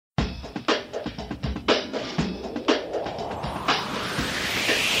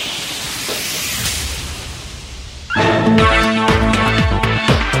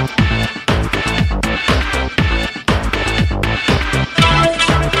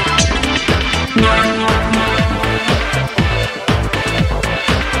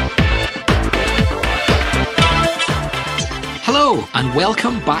and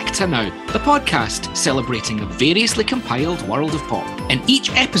welcome back to Now, the podcast celebrating a variously compiled world of pop. In each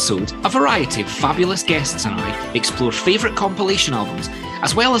episode, a variety of fabulous guests and I explore favourite compilation albums,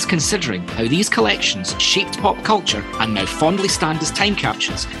 as well as considering how these collections shaped pop culture and now fondly stand as time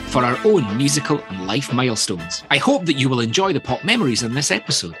capsules for our own musical and life milestones. I hope that you will enjoy the pop memories in this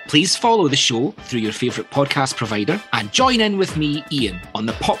episode. Please follow the show through your favourite podcast provider and join in with me, Ian, on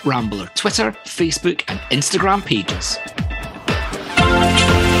the Pop Rambler Twitter, Facebook and Instagram pages.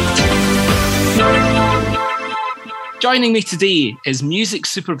 Joining me today is music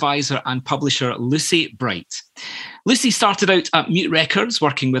supervisor and publisher Lucy Bright. Lucy started out at Mute Records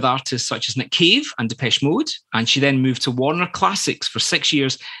working with artists such as Nick Cave and Depeche Mode, and she then moved to Warner Classics for 6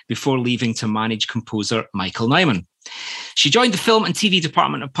 years before leaving to manage composer Michael Nyman. She joined the film and TV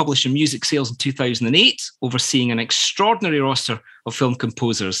department of Publisher Music Sales in 2008, overseeing an extraordinary roster of film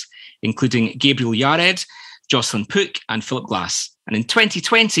composers, including Gabriel Yared, Jocelyn Pook and Philip Glass. And in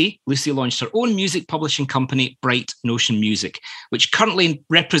 2020, Lucy launched her own music publishing company, Bright Notion Music, which currently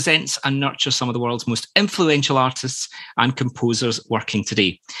represents and nurtures some of the world's most influential artists and composers working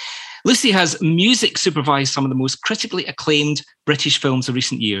today. Lucy has music supervised some of the most critically acclaimed British films of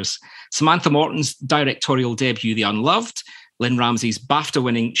recent years. Samantha Morton's directorial debut, The Unloved, Lynn Ramsey's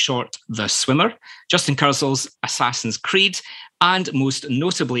BAFTA-winning short, The Swimmer, Justin Kurzel's Assassin's Creed, and most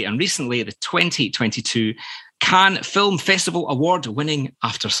notably and recently, the 2022 Cannes Film Festival Award-winning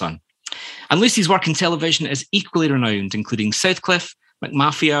Aftersun. And Lucy's work in television is equally renowned, including Southcliffe,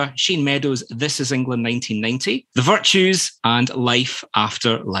 McMafia, Shane Meadows' This Is England 1990, The Virtues, and Life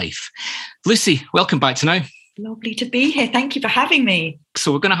After Life. Lucy, welcome back to Now. Lovely to be here. Thank you for having me.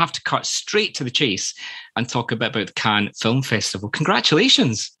 So we're going to have to cut straight to the chase and talk a bit about the Cannes Film Festival.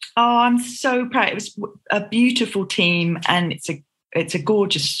 Congratulations. Oh, I'm so proud. It was a beautiful team and it's a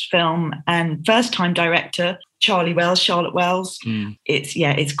gorgeous film, and first-time director, Charlotte Wells.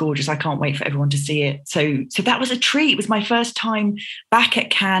 It's gorgeous. I can't wait for everyone to see it. So that was a treat. It was my first time back at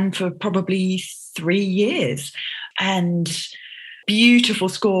Cannes for probably 3 years. And beautiful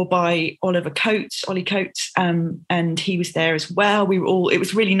score by Ollie Coates, and he was there as well. It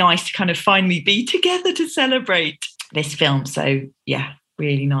was really nice to kind of finally be together to celebrate this film. So yeah,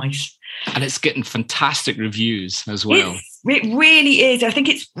 really nice. And it's getting fantastic reviews as well. It really is. I think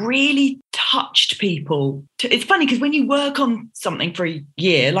it's really touched people. It's funny because when you work on something for a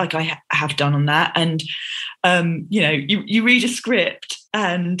year, like I have done on that, and you read a script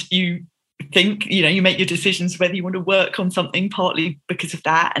and you think, you make your decisions whether you want to work on something, partly because of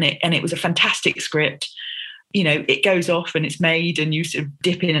that, and it was a fantastic script. It goes off and it's made, and you sort of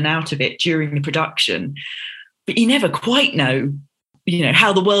dip in and out of it during the production, but you never quite know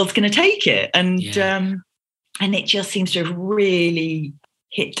how the world's going to take it, and it just seems to have really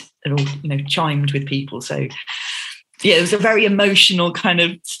hit and all, chimed with people. So yeah, it was a very emotional kind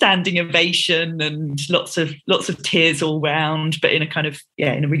of standing ovation and lots of tears all round, but in a kind of,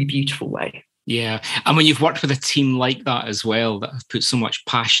 in a really beautiful way. Yeah. And when you've worked with a team like that as well, that have put so much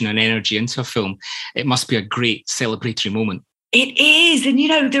passion and energy into a film, it must be a great celebratory moment. It is. And,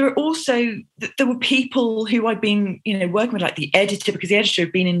 there were people who I'd been, working with, like the editor, because the editor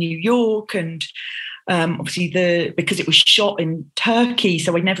had been in New York, and obviously because it was shot in Turkey,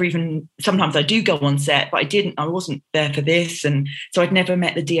 so sometimes I do go on set, but I wasn't there for this, and so I'd never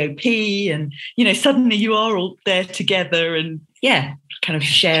met the DOP, and suddenly you are all there together, and kind of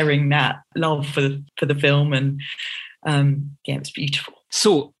sharing that love for the film, and it was beautiful.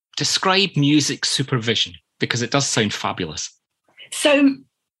 So describe music supervision, because it does sound fabulous. So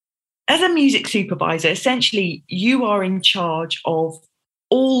as a music supervisor, essentially you are in charge of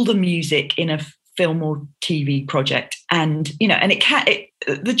all the music in a film or TV project, and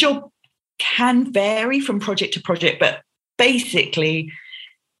the job can vary from project to project, but basically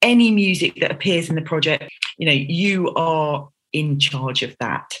any music that appears in the project, you are in charge of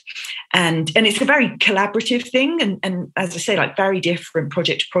that, and it's a very collaborative thing, and as I say, like very different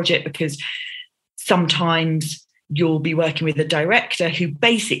project to project, because sometimes you'll be working with a director who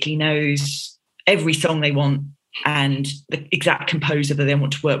basically knows every song they want and the exact composer that they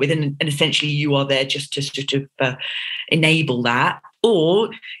want to work with, and essentially you are there just to sort of enable that. Or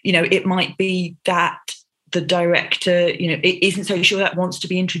it might be that the director it isn't so sure that wants to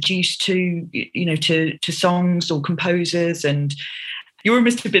be introduced to to songs or composers, and you're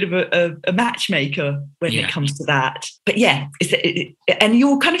almost a bit of a matchmaker when it comes to that. But and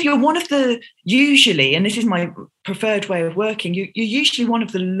you're one of the, usually, and this is my preferred way of working, you're usually one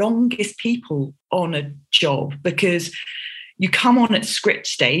of the longest people on a job, because you come on at script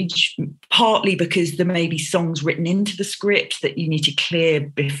stage, partly because there may be songs written into the script that you need to clear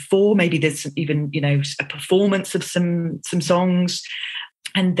before. Maybe there's even, a performance of some songs.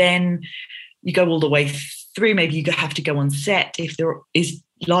 And then you go all the way through. Maybe you have to go on set if there is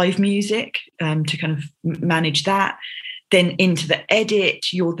live music to kind of manage that. Then into the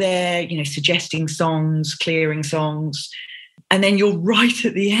edit, you're there, suggesting songs, clearing songs. And then you're right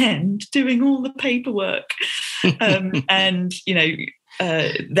at the end doing all the paperwork and, the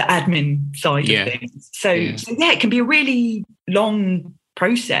admin side of things. So, it can be a really long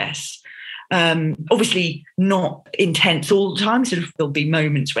process. Obviously not intense all the time. Sort of there'll be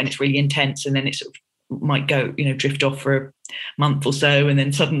moments when it's really intense and then it sort of might go, drift off for a month or so. And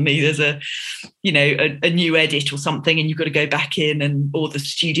then suddenly there's a new edit or something and you've got to go back in or the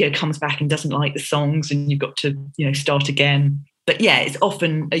studio comes back and doesn't like the songs and you've got to, start again. But yeah, it's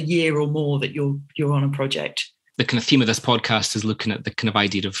often a year or more that you're on a project. The kind of theme of this podcast is looking at the kind of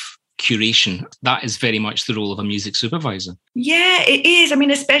idea of curation. That is very much the role of a music supervisor. Yeah, it is. I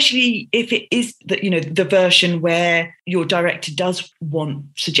mean, especially if it is the version where your director does want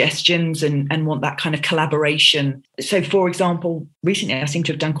suggestions and want that kind of collaboration. So, for example, recently I seem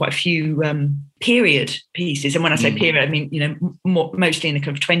to have done quite a few period pieces. And when I say period, I mean, mostly in the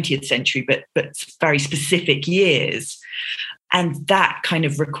kind of 20th century, but very specific years. And that kind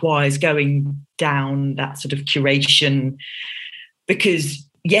of requires going down that sort of curation because,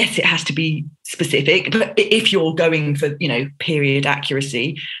 yes, it has to be specific, but if you're going for, period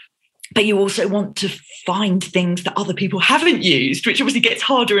accuracy, but you also want to find things that other people haven't used, which obviously gets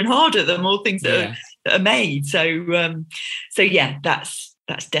harder and harder the more things that are made. So yeah, that's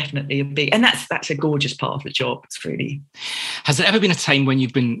definitely a big, and that's a gorgeous part of the job. It's really. Has there ever been a time when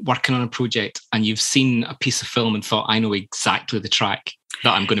you've been working on a project and you've seen a piece of film and thought, I know exactly the track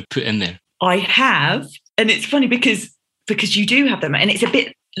that I'm going to put in there? I have, and it's funny because you do have them, and it's a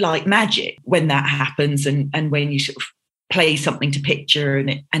bit like magic when that happens, and when you sort of play something to picture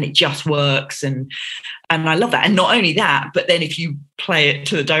and it just works, and I love that. And not only that, but then if you play it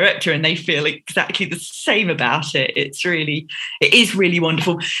to the director and they feel exactly the same about it, it is really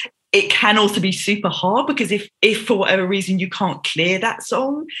wonderful. It can also be super hard because if for whatever reason you can't clear that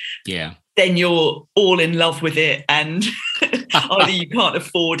song, then you're all in love with it, and either you can't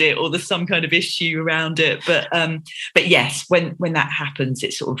afford it or there's some kind of issue around it. But yes, when that happens,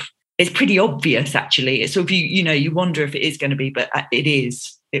 it's pretty obvious actually. It's sort of you wonder if it is going to be, but it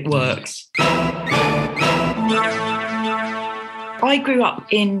is. It works. I grew up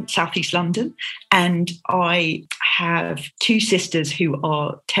in Southeast London and I have two sisters who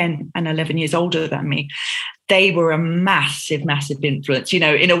are 10 and 11 years older than me. They were a massive, massive influence.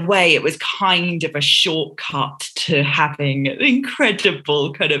 In a way, it was kind of a shortcut to having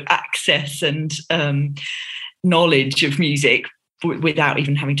incredible kind of access and knowledge of music without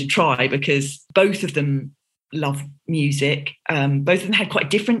even having to try, because both of them love music. Both of them had quite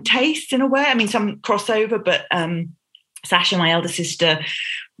different tastes in a way. I mean, some crossover, but Sasha, my elder sister,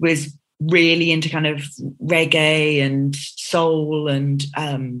 was really into kind of reggae and soul and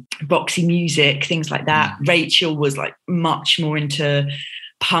boxy music, things like that. Rachel was like much more into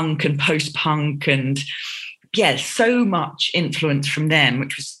punk and post-punk, and so much influence from them,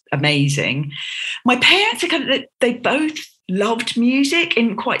 which was amazing. My parents they both loved music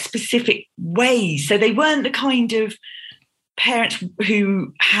in quite specific ways. So they weren't the kind of parents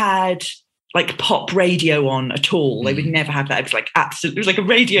who had like pop radio on at all. They would never have that. It was like absolutely, it was like a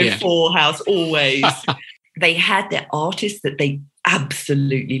Radio 4 house always. They had their artists that they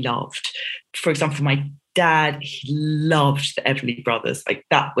absolutely loved. For example, my dad, he loved the Everly Brothers. Like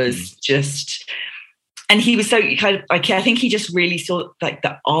that was just, and he was so kind of like, I think he just really saw like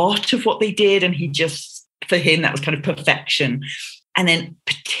the art of what they did. And for him, that was kind of perfection. And then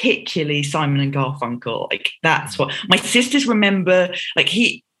particularly Simon and Garfunkel, like that's what my sisters remember. Like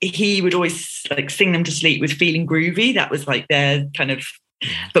he would always like sing them to sleep with Feeling Groovy. That was like their kind of,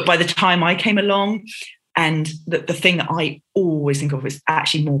 but by the time I came along, and the thing that I always think of is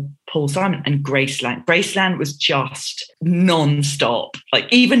actually more Paul Simon and Graceland. Graceland was just non-stop. Like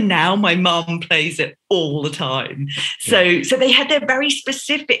even now, my mum plays it all the time. So they had their very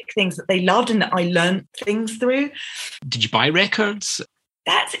specific things that they loved and that I learned things through. Did you buy records?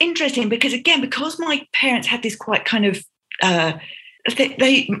 That's interesting because my parents had this quite kind of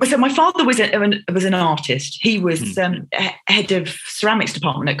so my father was an artist. He was head of ceramics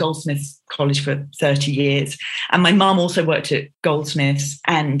department at Goldsmiths College for 30 years. And my mum also worked at Goldsmiths,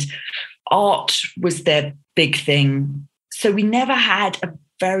 and art was their big thing. So we never had a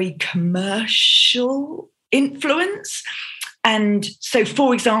very commercial influence. And so,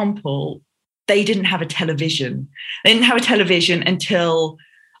 for example, they didn't have a television. They didn't have a television until,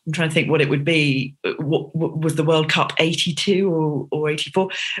 I'm trying to think what it would be. What was the World Cup, 82 or 84?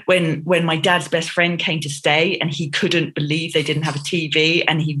 When my dad's best friend came to stay, and he couldn't believe they didn't have a TV,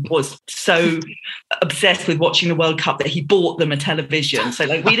 and he was so obsessed with watching the World Cup that he bought them a television. So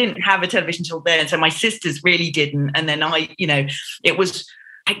like we didn't have a television till then. So my sisters really didn't. And then it was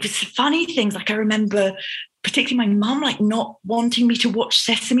funny things. Like I remember particularly my mum like not wanting me to watch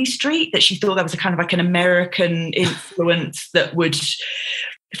Sesame Street, that she thought that was a kind of like an American influence that would,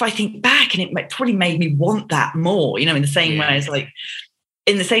 if I think back, and it probably made me want that more, in the same way as like,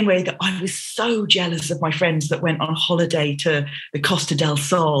 in the same way that I was so jealous of my friends that went on holiday to the Costa del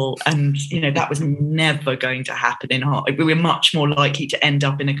Sol, and that was never going to happen in Hart. We were much more likely to end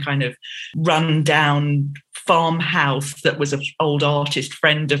up in a kind of rundown farmhouse that was an old artist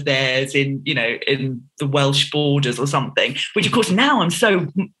friend of theirs in the Welsh borders or something, which of course now I'm so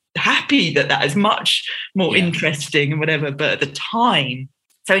happy that is much more interesting and whatever. But at the time,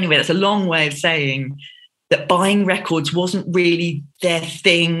 so anyway, that's a long way of saying that buying records wasn't really their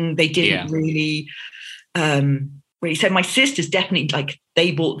thing. They didn't really so my sisters definitely, like,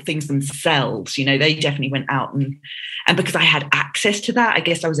 they bought things themselves, they definitely went out and because I had access to that, I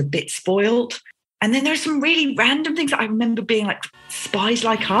guess I was a bit spoiled. And then there's some really random things that I remember being like Spies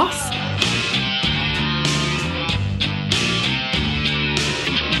Like Us.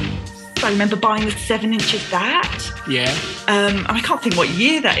 I remember buying the 7-inch of that. Yeah. And I can't think what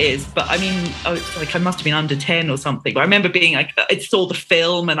year that is, but I mean, it's like I must have been under 10 or something. But I remember being like, I saw the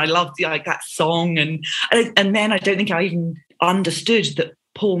film and I loved like that song. And then I don't think I even understood that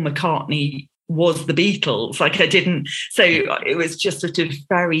Paul McCartney was the Beatles. Like I didn't. So it was just sort of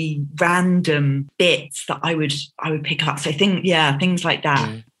very random bits that I would pick up. So I think, things like that.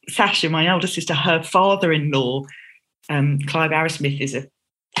 Mm. Sasha, my elder sister, her father-in-law, Clive Arrowsmith, is a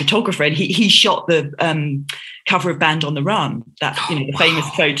photographer, and he shot the cover of Band on the Run. That's the famous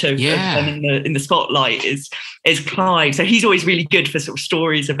photo of them in the spotlight is Clive. So he's always really good for sort of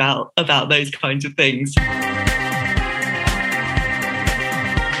stories about those kinds of things.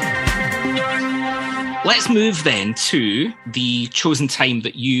 Let's move then to the chosen time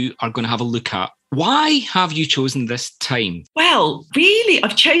that you are going to have a look at. Why have you chosen this time? Well, really,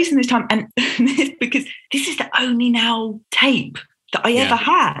 I've chosen this time and because this is the only now tape that I ever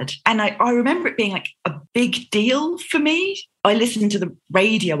had. And I remember it being like a big deal for me. I listened to the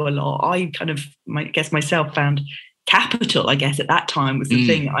radio a lot. I kind of, I guess myself, found Capital, I guess, at that time was the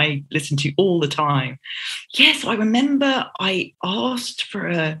thing I listened to all the time. Yes, I remember I asked for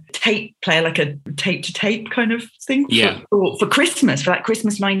a tape player, like a tape-to-tape kind of thing for Christmas, for that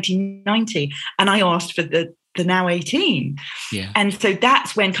Christmas 1990. And I asked for the Now 18. Yeah. And so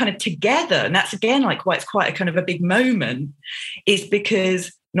that's when kind of together, and that's again like why it's quite a kind of a big moment, is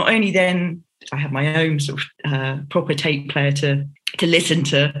because not only then I have my own sort of proper tape player to listen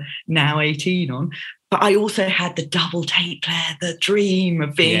to Now 18 on, but I also had the double tape player, the dream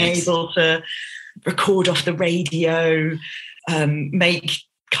of being able to record off the radio, make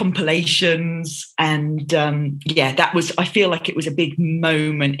compilations, and that was, I feel like it was a big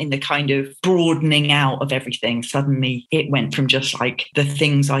moment in the kind of broadening out of everything. Suddenly it went from just like the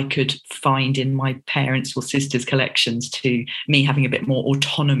things I could find in my parents' or sisters' collections to me having a bit more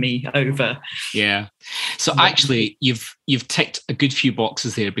autonomy over. Yeah. So actually you've ticked a good few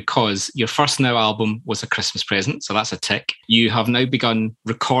boxes there, because your first Now album was a Christmas present, so that's a tick. You have now begun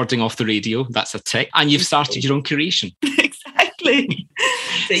recording off the radio, that's a tick, and you've started your own curation. Exactly.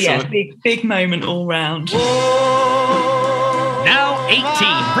 So big moment all round. Now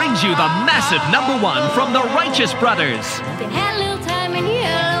 18 brings you the massive #1 from the Righteous Brothers.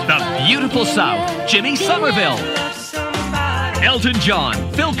 The Beautiful South, Jimmy Somerville. Elton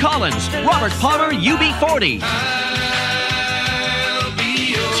John, Phil Collins, Robert Palmer, UB40.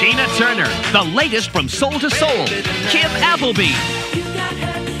 Tina Turner, the latest from Soul to Soul, Kim Appleby.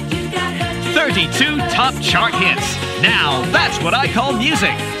 32 top chart hits. Now that's what I call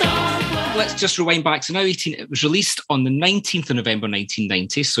music. Let's just rewind back to Now 18. It was released on the 19th of November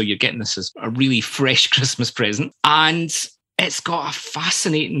 1990, so you're getting this as a really fresh Christmas present. And it's got a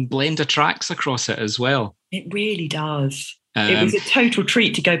fascinating blend of tracks across it as well. It really does. It was a total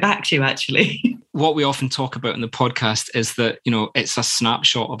treat to go back to, actually. What we often talk about in the podcast is that, it's a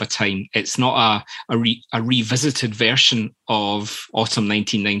snapshot of a time. It's not a revisited version of Autumn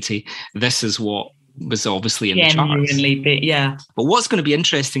 1990. This is what was obviously in the charts. But what's going to be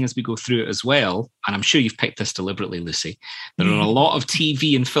interesting as we go through it as well, and I'm sure you've picked this deliberately, Lucy, there are a lot of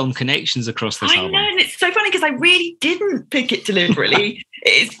TV and film connections across this album. I know, and it's so funny because I really didn't pick it deliberately.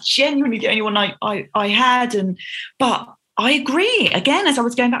 It's genuinely the only one I had, but I agree. Again, as I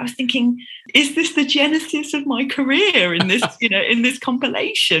was going back, I was thinking, is this the genesis of my career in this, in this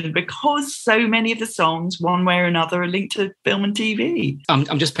compilation? Because so many of the songs, one way or another, are linked to film and TV.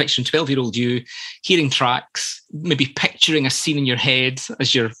 I'm just picturing 12-year-old you hearing tracks, maybe picturing a scene in your head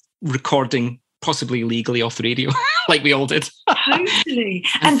as you're recording, possibly illegally off the radio, like we all did. Totally.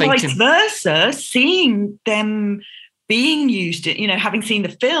 and vice versa, seeing them being used, having seen the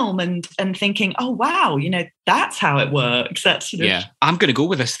film and thinking, oh, wow, that's how it works. That's Yeah, I'm going to go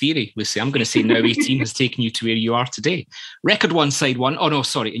with this theory, Lucy. I'm going to say Now 18 has taken you to where you are today. Record one, side one. Oh, no,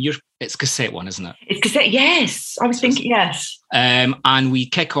 sorry. It's cassette one, isn't it? It's cassette, yes. I was thinking, yes. And we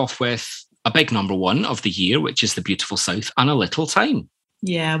kick off with a big number one of the year, which is The Beautiful South and A Little Time.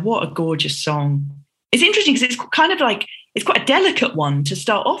 Yeah, what a gorgeous song. It's interesting because it's kind of like, it's quite a delicate one to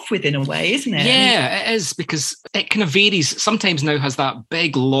start off with in a way, isn't it? Yeah, it is, because it kind of varies. Sometimes Now has that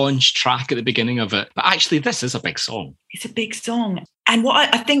big launch track at the beginning of it. But actually, this is a big song. It's a big song. And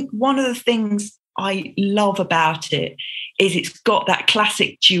what I think one of the things I love about it is it's got that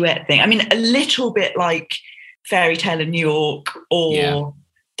classic duet thing. I mean, a little bit like Fairy Tale of New York or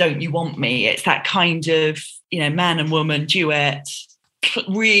Don't You Want Me? It's that kind of, man and woman duet.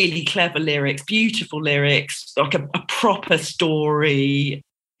 Really clever lyrics, beautiful lyrics, like a proper story.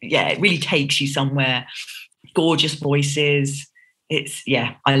 Yeah, it really takes you somewhere. Gorgeous voices.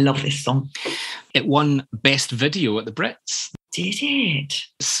 I love this song. It won Best Video at the Brits. Did it?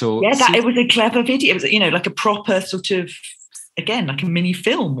 So it was a clever video. It was, like a proper sort of, again, like a mini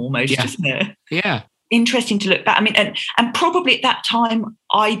film almost, isn't it? Yeah. Interesting to look back. I mean, and probably at that time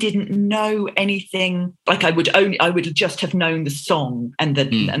I didn't know anything. Like I would just have known the song and the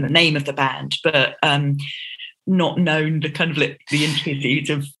name of the band, but not known the kind of the intricacies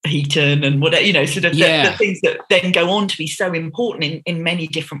of Heaton and whatever, the things that then go on to be so important in many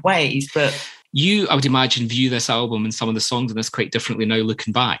different ways. But you, I would imagine, view this album and some of the songs in this quite differently now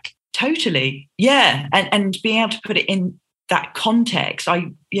looking back. Totally, yeah, and being able to put it in that context,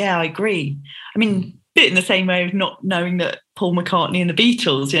 I agree. I mean. Bit in the same way of not knowing that Paul McCartney and the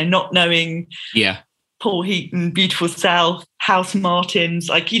Beatles, not knowing Paul Heaton, Beautiful South, House Martins,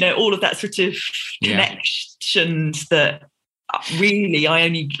 all of that sort of connections that really I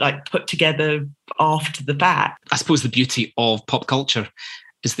only put together after the fact. I suppose the beauty of pop culture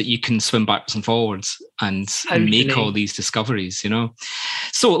is that you can swim backwards and forwards and make all these discoveries,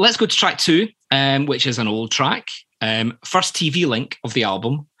 So let's go to track 2, which is an old track. First TV link of the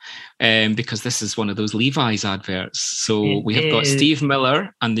album. Because this is one of those Levi's adverts. So we have got Steve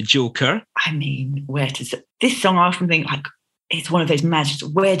Miller and the Joker. I mean, this song? I often think it's one of those magics.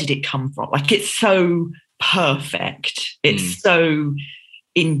 Where did it come from? It's so perfect. It's so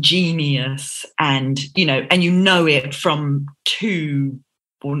ingenious, and it from 2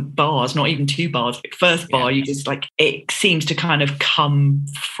 bars, not even 2 bars. First bar, you just it seems to kind of come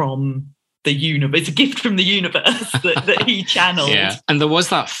from the universe. It's a gift from the universe that he channeled. Yeah, and there was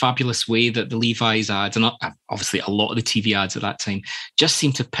that fabulous way that the Levi's ads, and obviously a lot of the TV ads at that time, just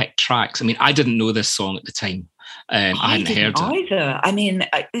seemed to pick tracks. I mean, I didn't know this song at the time. I hadn't heard it either. I mean,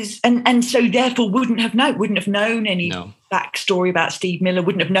 and so therefore wouldn't have known any backstory about Steve Miller.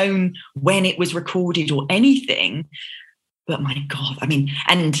 Wouldn't have known when it was recorded or anything. But my God, I mean,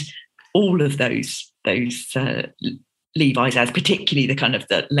 and all of those Levi's ads, particularly the kind of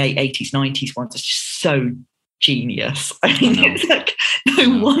the late 80s, 90s ones, are just so genius. I mean, it's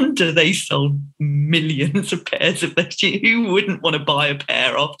no wonder they sold millions of pairs of those. Who wouldn't want to buy a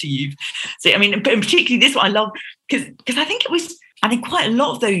pair after you've seen? I mean, and particularly this one I love because I think quite a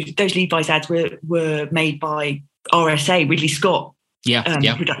lot of those Levi's ads were made by RSA, Ridley Scott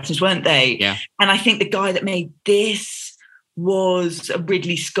Productions, weren't they? Yeah. And I think the guy that made this was a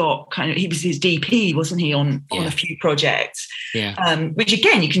Ridley Scott he was his DP, wasn't he, on a few projects? Yeah. Which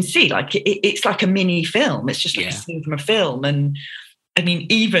again, you can see it's like a mini film. It's just like a scene from a film. And I mean,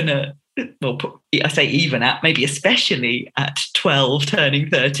 maybe especially at 12 turning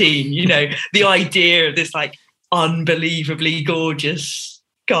 13, the idea of this unbelievably gorgeous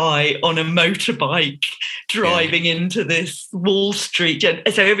guy on a motorbike driving into this Wall Street.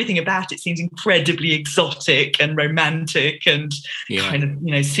 So everything about it seems incredibly exotic and romantic and kind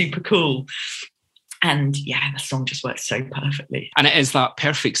of, super cool. And the song just works so perfectly. And it is that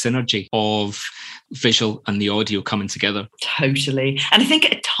perfect synergy of visual and the audio coming together. Totally. And I think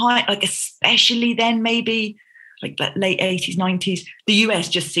at a time, especially then, maybe late 80s, 90s, the US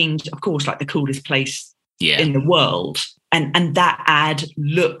just seemed, of course, like the coolest place in the world. And that ad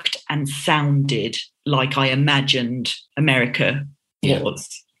looked and sounded like I imagined America was.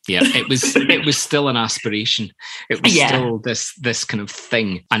 Yeah, it was still an aspiration. It was still this kind of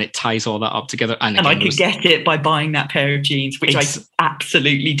thing, and it ties all that up together. And I could get it by buying that pair of jeans, which I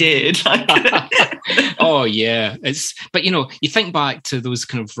absolutely did. Oh yeah, but you think back to those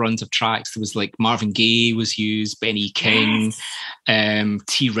kind of runs of tracks. There was like Marvin Gaye was used, Benny King,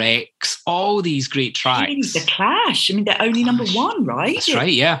 T-Rex, all these great tracks. The Clash. I mean, they're only number one, right? That's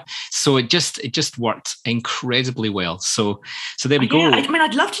right. Yeah. So it just worked incredibly well. So there we go. I mean,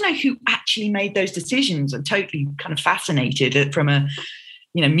 I'd love to know who actually made those decisions. I'm totally kind of fascinated from a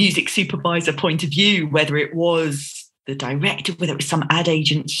music supervisor point of view, whether it was the director, whether it was some ad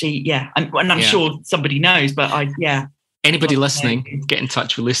agency. Yeah. I'm sure somebody knows, but anybody listening, get in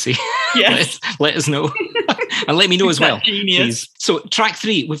touch with Lucy. Yes. let us know. And let me know as well. Genius. Please. So track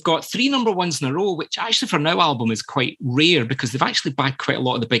 3, we've got 3 number ones in a row, which actually for Now album is quite rare because they've actually bagged quite a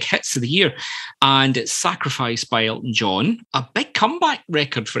lot of the big hits of the year. And it's Sacrifice by Elton John, a big comeback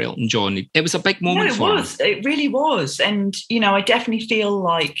record for Elton John. It was a big moment for him. It really was. And, I definitely feel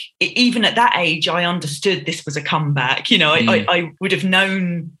like even at that age, I understood this was a comeback. I would have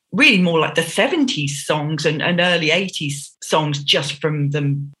known really more like the 70s songs and early 80s songs just from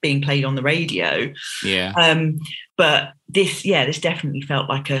them being played on the radio. Yeah. But this definitely felt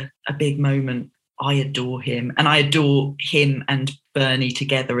like a big moment. I adore him, and I adore him and Bernie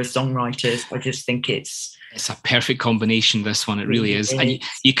together as songwriters. I just think it's a perfect combination, this one. It really is. And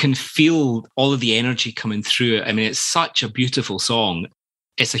you can feel all of the energy coming through it. I mean, it's such a beautiful song.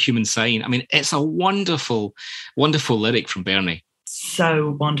 It's a human sign. I mean, it's a wonderful, wonderful lyric from Bernie.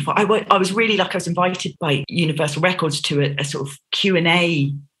 So wonderful. I was really lucky. I was invited by Universal Records to a sort of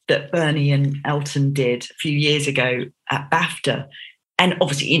Q&A that Bernie and Elton did a few years ago at BAFTA. And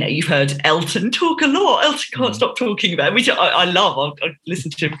obviously, you've heard Elton talk a lot. Elton can't stop talking about it, which I love. I'll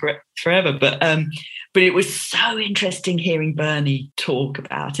listen to him forever. But it was so interesting hearing Bernie talk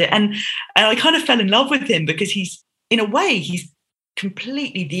about it. And I kind of fell in love with him because he's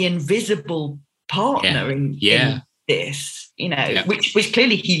completely the invisible partner in this, which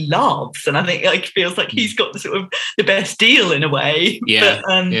clearly he loves, and I think feels like he's got the best deal in a way.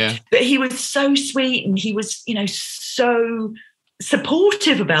 But he was so sweet, and he was so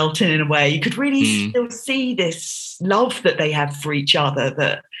supportive of Elton in a way. You could really still see this love that they have for each other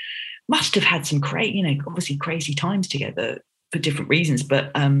that must have had some obviously crazy times together for different reasons,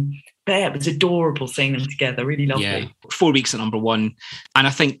 but it was adorable seeing them together. Really lovely. Yeah. 4 weeks at number 1, and I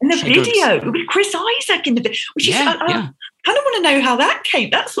think the video with Chris Isaak in the video, which is I kind of want to know how that came.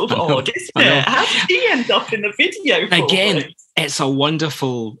 That's sort of odd, isn't it? How did he end up in the video? Again, it's a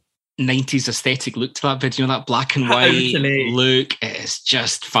wonderful 90s aesthetic look to that video. That black and white look is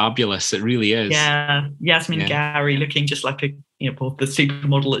just fabulous. It really is. Yeah, Yasmin Gary looking just like the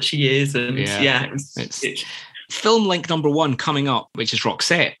supermodel that she is, and it's film link number 1 coming up, which is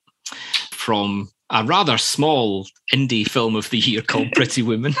Roxette, from a rather small indie film of the year called Pretty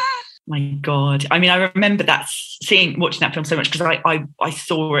Woman. My God. I mean, I remember watching that film so much because I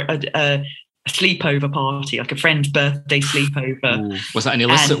saw it at a sleepover party, like a friend's birthday sleepover. Ooh. Was that an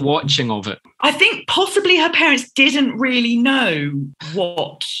illicit watching of it? I think possibly her parents didn't really know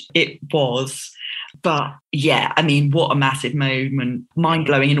what it was. But yeah, I mean, what a massive moment,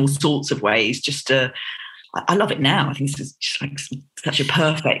 mind-blowing in all sorts of ways. I love it now. I think this is just like such a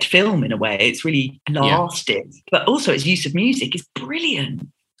perfect film in a way. It's really lasted. But also its use of music is brilliant.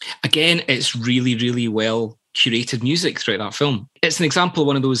 Again, it's really, really well curated music throughout that film. It's an example of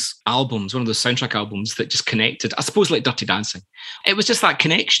one of those albums, one of those soundtrack albums that just connected, I suppose like Dirty Dancing. It was just that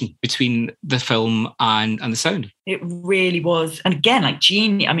connection between the film and the sound. It really was. And again, like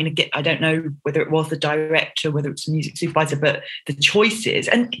genius. I mean, again, I don't know whether it was the director, whether it's the music supervisor, but the choices.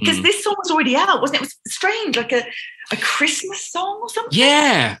 And because this song was already out, wasn't it? It was strange, like a Christmas song or something?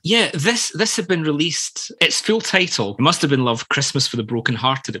 Yeah. This had been released. Its full title must have been Love Christmas for the Broken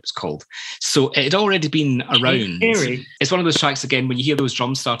Hearted, it was called. So it had already been around. It's one of those tracks, again, when you hear those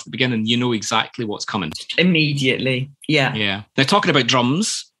drums start at the beginning, you know exactly what's coming. Immediately. Yeah. Now, talking about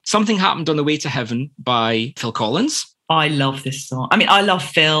drums, Something Happened on the Way to Heaven by Phil Collins. I love this song. I mean, I love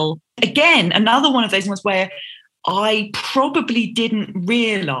Phil. Again, another one of those ones where I probably didn't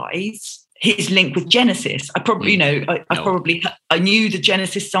realise his link with Genesis. I probably, I knew the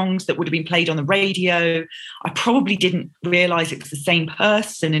Genesis songs that would have been played on the radio. I probably didn't realise it was the same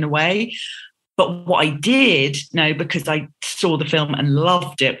person in a way. But what I did know, because I saw the film and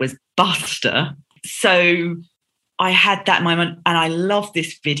loved it, was Buster. So I had that moment, and I love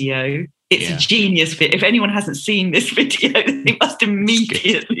this video. It's a genius video. If anyone hasn't seen this video, they must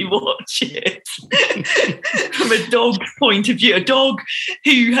immediately watch it. From a dog's point of view, a dog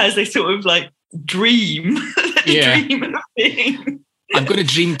who has a sort of like dream, dream of being I'm going to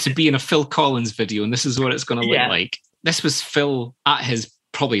dream to be in a Phil Collins video, and this is what it's going to look like. This was Phil at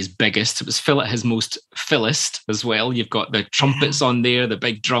probably his biggest. It was Phil at his most Philist as well. You've got the trumpets on there, the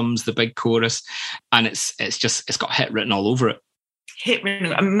big drums, the big chorus, and it's got hit written all over it. Hit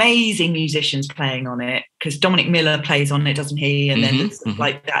written, amazing musicians playing on it, because Dominic Miller plays on it, doesn't he? And then it's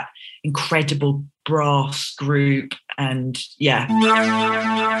like that incredible brass group, and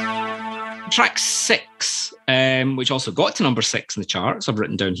Track 6, which also got to number 6 in the charts, I've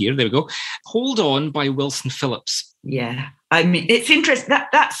written down here. There we go. Hold On by Wilson Phillips. Yeah, I mean, it's interesting.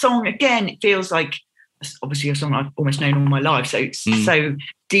 That song, again, it feels like obviously a song I've almost known all my life. So it's so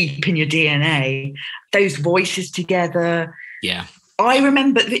deep in your DNA. Those voices together. Yeah. I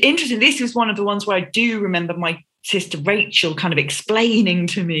remember, interesting, this was one of the ones where I do remember my sister Rachel kind of explaining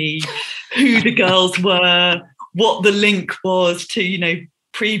to me who the girls were, what the link was to,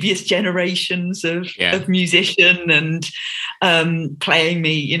 previous generations of musician, and playing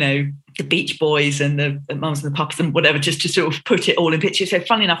me, the Beach Boys and the Mums and the Papas and whatever, just to sort of put it all in pictures. So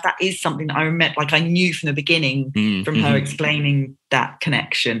funnily enough, that is something that I remember, like I knew from the beginning from her explaining that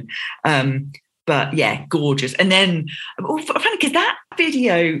connection. But yeah, gorgeous. And then, funny, because that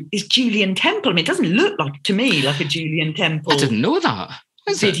video is Julian Temple. I mean, it doesn't look to me like a Julian Temple. I didn't know that.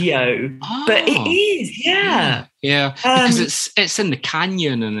 Video, but it is, yeah, because it's in the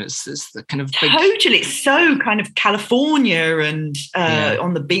canyon, and it's the kind of big... totally. It's so kind of California, and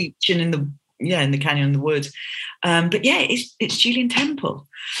on the beach, and in the canyon, in the woods. But yeah, it's Julian Temple.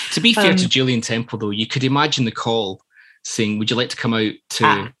 To be fair to Julian Temple, though, you could imagine the call saying, "Would you like to come out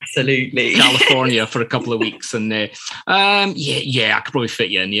to absolutely California for a couple of weeks?" And I could probably fit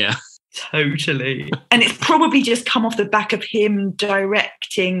you in, Totally. And it's probably just come off the back of him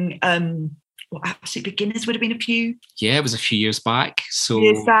directing Absolute Beginners would have been a few. Yeah, it was a few years back. So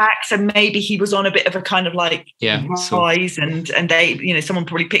maybe he was on a bit of a kind of like rise, and they, someone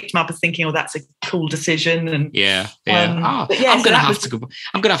probably picked him up as thinking, oh, that's a cool decision. And I'm gonna have to go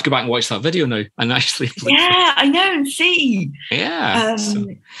back and watch that video now and actually I know, and see. Yeah.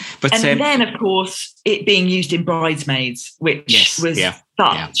 Then of course it being used in Bridesmaids, which was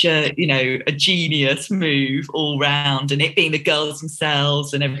such a genius move all round, and it being the girls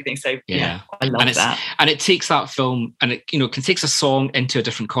themselves and everything. So I love that. And it takes that film, and it can take a song into a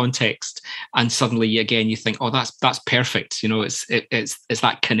different context, and suddenly again you think, oh, that's perfect. It's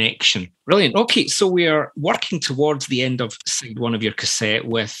that connection. Brilliant. Okay, so we are working towards the end of side 1 of your cassette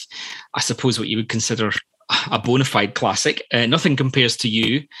with, I suppose, what you would consider a bona fide classic, Nothing Compares to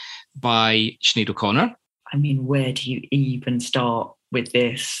You by Sinead O'Connor. I mean, where do you even start with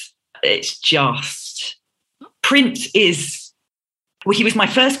this? It's just, Prince is, well, he was my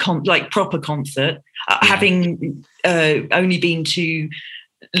first proper concert, having only been to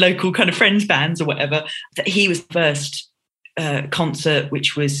local kind of friends bands or whatever. He was the first concert,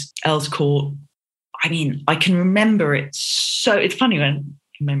 which was Earls Court. I mean, I can remember it. So it's funny when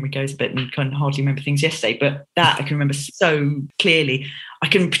memory goes a bit and you can hardly remember things yesterday, but that I can remember so clearly. I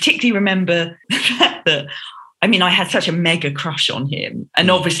can particularly remember the fact that, I mean, I had such a mega crush on him.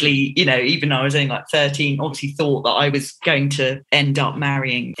 And obviously, even though I was only like 13, obviously thought that I was going to end up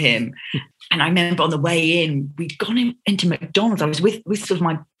marrying him. And I remember on the way in, we'd gone into McDonald's. I was with sort of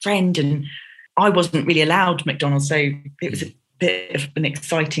my friend, and I wasn't really allowed McDonald's. So it was a bit of an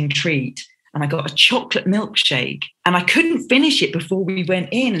exciting treat. And I got a chocolate milkshake, and I couldn't finish it before we went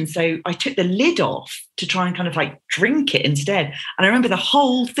in. And so I took the lid off to try and kind of like drink it instead. And I remember the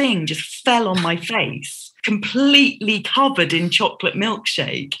whole thing just fell on my face, completely covered in chocolate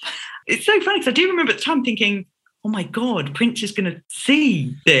milkshake. It's so funny because I do remember at the time thinking, oh my God, Prince is going to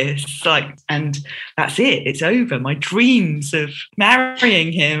see this. And that's it. It's over. My dreams of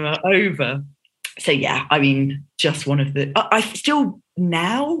marrying him are over. So yeah, I mean, just one of the, I still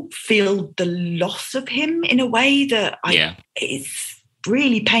now feel the loss of him in a way that it's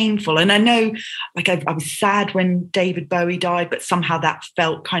really painful. And I know, like, I was sad when David Bowie died, but somehow that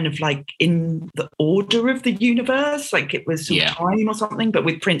felt kind of like in the order of the universe, like it was some time or something. But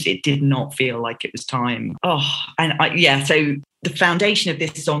with Prince, it did not feel like it was time. So the foundation of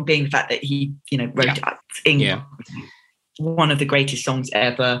this song being the fact that he, wrote one of the greatest songs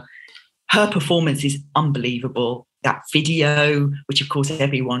ever. Her performance is unbelievable. That video, which of course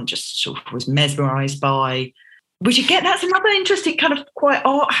everyone just sort of was mesmerised by. Which again, that's another interesting kind of quite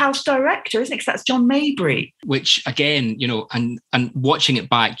art house director, isn't it? Because that's John Mabry. Which again, and watching it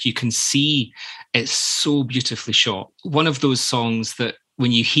back, you can see it's so beautifully shot. One of those songs that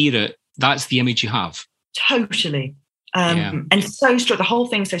when you hear it, that's the image you have. Totally. And so strong. The whole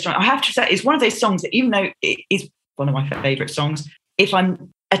thing's so strong. I have to say, it's one of those songs that, even though it is one of my favourite songs, if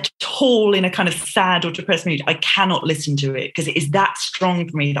I'm at all in a kind of sad or depressed mood, I cannot listen to it because it is that strong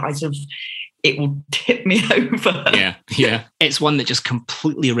for me that it will tip me over. Yeah. It's one that just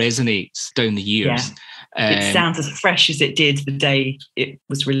completely resonates down the years. Yeah. It sounds as fresh as it did the day it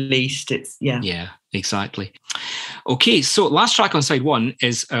was released. Yeah, exactly. Okay, so last track on side one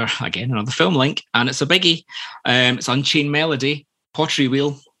is again another film link, and it's a biggie. It's Unchained Melody, Pottery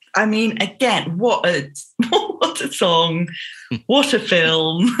Wheel. I mean, again, what a song, what a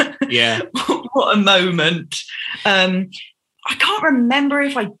film, yeah, what a moment. I can't remember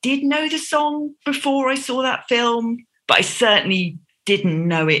if I did know the song before I saw that film, but I certainly didn't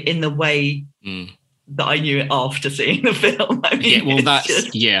know it in the way that I knew it after seeing the film. I mean,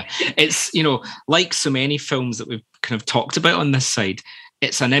 it's, you know, like so many films that we've kind of talked about on this side,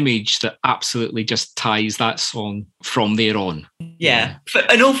 it's an image that absolutely just ties that song from there on. Yeah.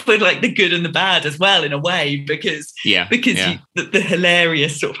 And also like the good and the bad as well, in a way, because the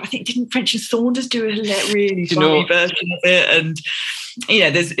hilarious sort of, I think, didn't French and Saunders do a really funny version of it? And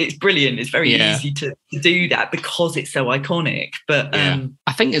it's brilliant. It's very easy to do that because it's so iconic. But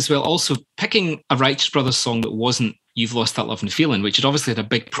I think as well, also picking a Righteous Brothers song that wasn't You've Lost That Love and Feeling, which had obviously had a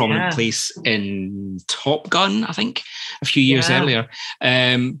big prominent place in Top Gun, I think, a few years earlier.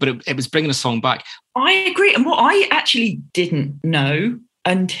 But it was bringing a song back. I agree. And what I actually didn't know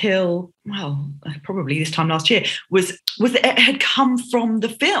until, probably this time last year, was that it had come from the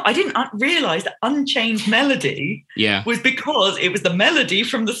film. I didn't realise that Unchained Melody was because it was the melody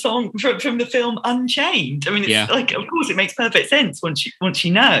from the song, from the film Unchained. I mean, it's like, of course, it makes perfect sense once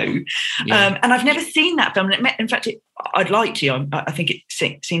you know. Yeah. And I've never seen that film. In fact, I'd like to. I think it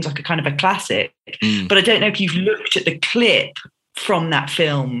seems like a kind of a classic. But I don't know if you've looked at the clip from that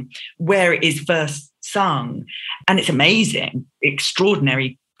film where it is first sung, and it's amazing,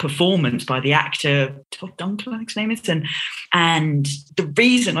 extraordinary performance by the actor Todd Duncan, I think his name is, and the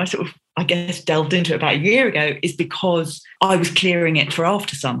reason I sort of, I guess, delved into it about a year ago is because I was clearing it for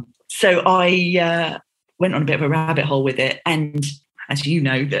Aftersun. So I went on a bit of a rabbit hole with it, and as you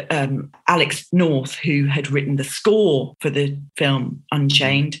know, that Alex North, who had written the score for the film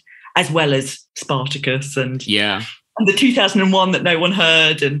Unchained, as well as Spartacus and the 2001 that no one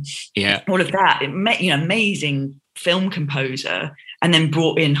heard, and all of that. Amazing film composer, and then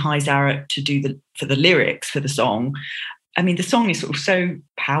brought in Hy Zarek to do for the lyrics for the song. I mean, the song is sort of so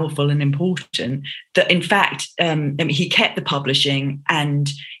powerful and important that, in fact, he kept the publishing,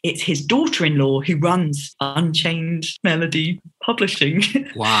 and it's his daughter-in-law who runs Unchained Melody Publishing.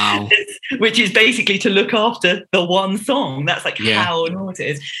 Wow. Which is basically to look after the one song. That's like how enormous it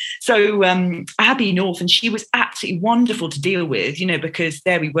is. So Abby North, and she was absolutely wonderful to deal with, because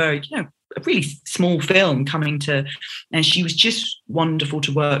there we were, a really small film coming to, and she was just wonderful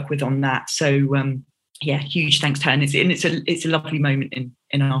to work with on that. So, huge thanks to her. And it's a lovely moment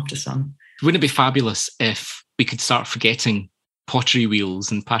in Aftersun. Wouldn't it be fabulous if we could start forgetting Pottery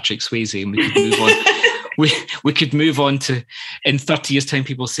Wheels and Patrick Swayze, and we could move on? we could move on to, in 30 years' time,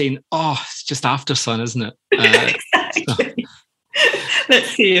 people saying, "Oh, it's just Aftersun, isn't it?" Exactly. Let's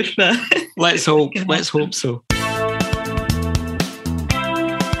see if. Let's hope. Let's hope so.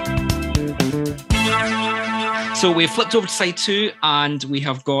 So we've flipped over to side two, and we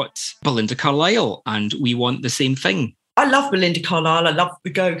have got Belinda Carlisle, and We Want the Same Thing. I love Belinda Carlisle. I love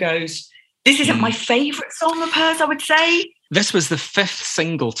the Go-Go's. This isn't my favourite song of hers, I would say. This was the 5th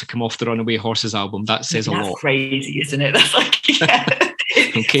single to come off the Runaway Horses album. That says a lot. That's crazy, isn't it? That's like,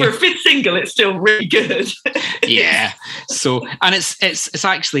 okay. For a 5th single, it's still really good. Yeah. So, and it's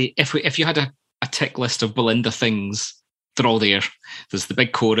actually, if you had a tick list of Belinda things, they're all there. There's the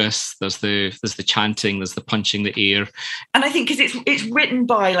big chorus, there's the chanting, there's the punching the air. And I think because it's written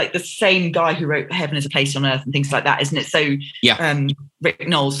by like the same guy who wrote Heaven is a Place on Earth and things like that, isn't it? So Rick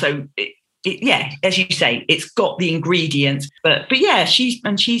Knowles. So as you say, it's got the ingredients. But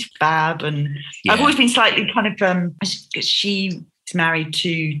she's fab. And I've always been slightly kind of she's married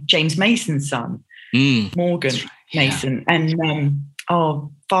to James Mason's son, Morgan Mason, and our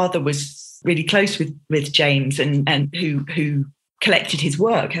father was really close with James and who collected his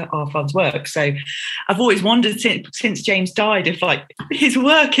work, our father's work. So I've always wondered since James died if like his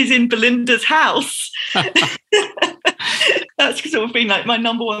work is in Belinda's house. That's sort of been like my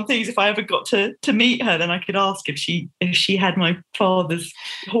number one thing is if I ever got to meet her, then I could ask if she had my father's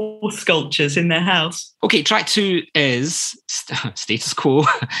horse sculptures in their house. Okay, track 2 is Status Quo,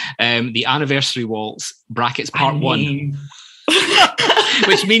 the Anniversary Waltz, brackets part 1.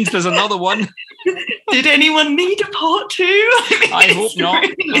 Which means there's another one. Did anyone need a part 2? I hope not.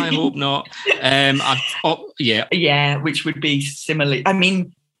 I hope not. Yeah, which would be similarly. I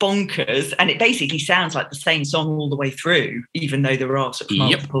mean, bonkers, and it basically sounds like the same song all the way through, even though there are sort of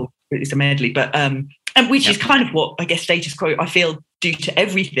multiple. It's a medley, but and which is kind of what I guess Status Quo I feel do to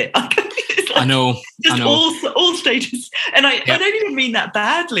everything. I know. All Status, and I don't even mean that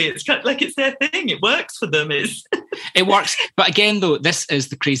badly. It's kind of like it's their thing. It works for them. It works, but again, though, this is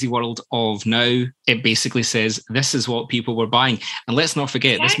the crazy world of now. It basically says this is what people were buying, and let's not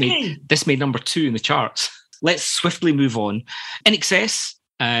forget this made number 2 in the charts. Let's swiftly move on. INXS.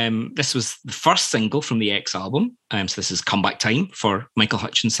 This was the first single from the X album. So this is comeback time for Michael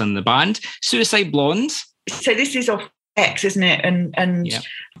Hutchinson and the band. Suicide Blondes. So this is off X, isn't it? And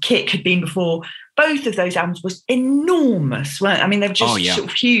Kick had been before. Both of those albums was enormous. I mean, they're just sort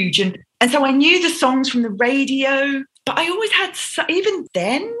of huge. And so I knew the songs from the radio, but I always had, even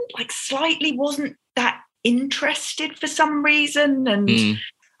then, like slightly wasn't that interested for some reason. And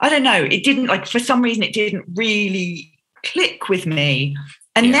I don't know, it didn't, like, for some reason, it didn't really click with me.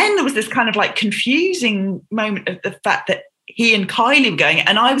 And then there was this kind of like confusing moment of the fact that he and Kylie were going,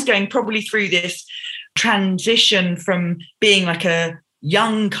 and I was going probably through this transition from being like a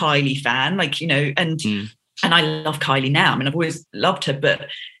young Kylie fan, like, you know, and I love Kylie now. I mean, I've always loved her, but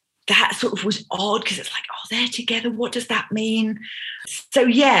that sort of was odd because it's like, oh, they're together. What does that mean? So,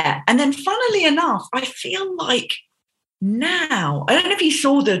 yeah. And then funnily enough, I feel like now, I don't know if you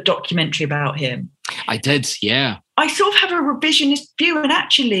saw the documentary about him. I did, yeah. I sort of have a revisionist view, and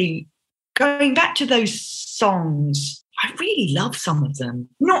actually going back to those songs, I really love some of them.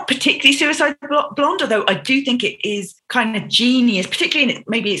 Not particularly Suicide Blonde, although I do think it is kind of genius, particularly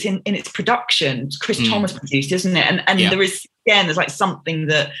maybe it's in its production. It's Chris Thomas produced, isn't it? And there is, again, there's like something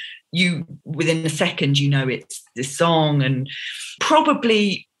that you, within a second, you know it's this song, and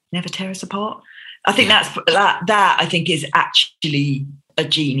probably Never Tear Us Apart. I think that I think is actually a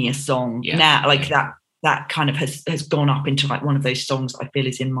genius song now. Like that kind of has gone up into like one of those songs I feel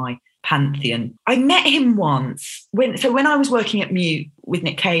is in my pantheon. I met him once when I was working at Mute with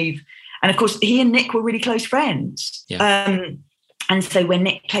Nick Cave, and of course he and Nick were really close friends. And so when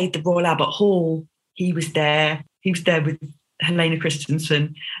Nick played the Royal Albert Hall, he was there. He was there with Helena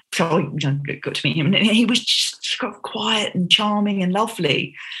Christensen. So I got to meet him, and he was just quiet and charming and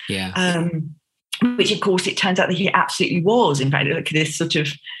lovely. Which, of course, it turns out that he absolutely was. In fact, like this sort of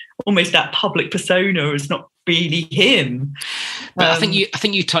almost that public persona is not really him. But I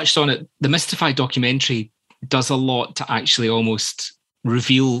think you touched on it. The Mystified documentary does a lot to actually almost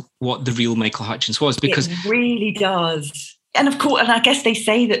reveal what the real Michael Hutchence was, because it really does. And of course, and I guess they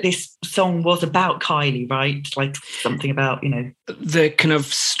say that this song was about Kylie, right? Like something about, you know. The kind of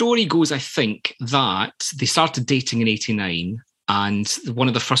story goes, I think, that they started dating in 1989. And one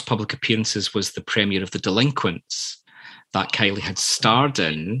of the first public appearances was the premiere of The Delinquents that Kylie had starred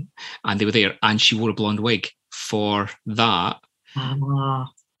in, and they were there, and she wore a blonde wig for that.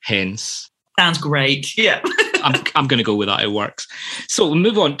 Hence. Sounds great. Yeah. I'm going to go with that. It works. So we'll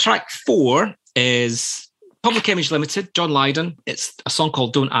move on. Track 4 is Public Image Limited, John Lydon. It's a song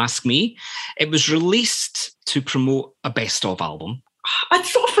called Don't Ask Me. It was released to promote a best-of album. I'd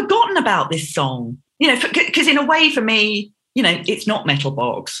sort of forgotten about this song, you know, because in a way for me, you know, it's not Metal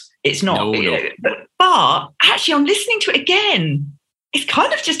Box. It's not. No. But actually, I'm listening to it again. It's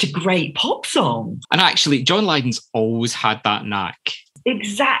kind of just a great pop song. And actually, John Lydon's always had that knack.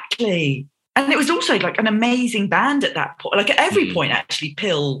 Exactly. And it was also like an amazing band at that point. Like at every point, actually,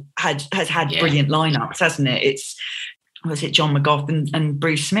 Pill has had brilliant lineups, hasn't it? Was it John McGough and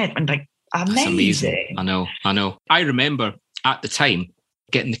Bruce Smith? And like, amazing. I know. I remember at the time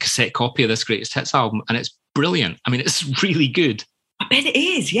getting the cassette copy of this Greatest Hits album, and it's brilliant. I mean, it's really good. I bet it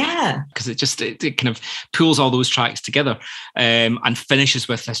is, yeah. Because it kind of pulls all those tracks together and finishes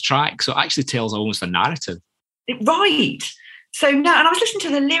with this track. So it actually tells almost a narrative. Right. So now, and I was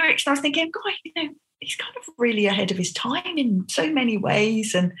listening to the lyrics and I was thinking, God, you know, he's kind of really ahead of his time in so many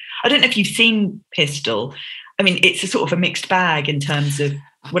ways. And I don't know if you've seen Pistol. I mean, it's a sort of a mixed bag in terms of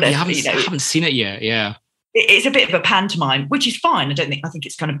whatever. I haven't seen it yet, yeah. It's a bit of a pantomime, which is fine. I think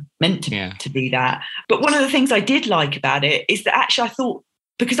it's kind of meant to be that. But one of the things I did like about it is that actually I thought,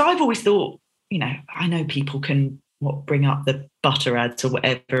 because I've always thought, you know, I know people can bring up the butter ads or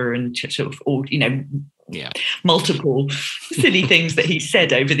whatever and sort of all, you know, multiple silly things that he's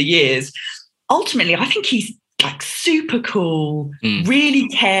said over the years. Ultimately, I think he's like super cool, really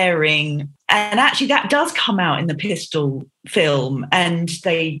caring. And actually that does come out in the Pistol film, and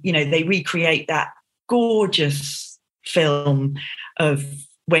they recreate that gorgeous film of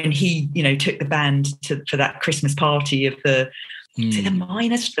when he, you know, took the band for that Christmas party of the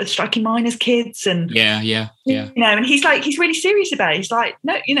striking miners kids, and you know, and he's really serious about it. He's like,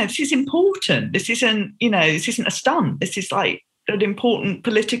 no, you know, this is important. This isn't a stunt. This is like an important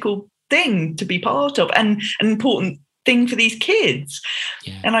political thing to be part of, and an important thing for these kids.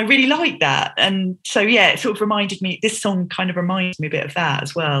 And I really like that. And so, it sort of reminded me, this song kind of reminds me a bit of that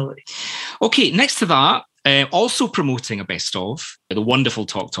as well. Okay, next to that, also promoting a best of, the wonderful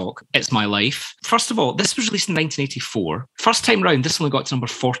Talk Talk, It's My Life. First of all, this was released in 1984. First time round, this only got to number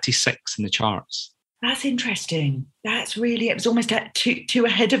 46 in the charts. That's interesting. That's really, it was almost too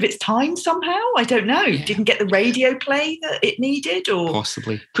ahead of its time somehow. I don't know. Yeah. Didn't get the radio play that it needed, or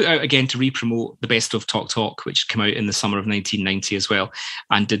possibly put out again to re-promote the best of Talk Talk, which came out in the summer of 1990 as well,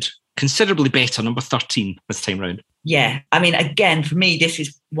 and did considerably better, number 13 this time round. Yeah, I mean, again, for me, this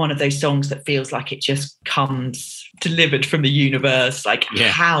is one of those songs that feels like it just comes delivered from the universe. Like,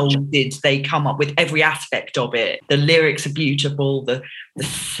 how did they come up with every aspect of it? The lyrics are beautiful, the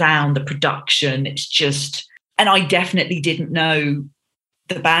sound, the production, it's just... And I definitely didn't know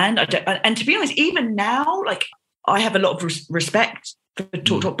the band. And to be honest, even now, like, I have a lot of respect for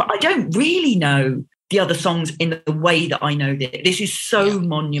Talk Talk, but I don't really know the other songs in the way that I know this. This is so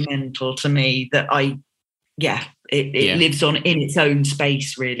monumental to me that it lives on in its own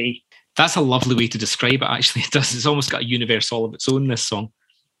space, really. That's a lovely way to describe it, actually. It does. It's almost got a universe all of its own, this song.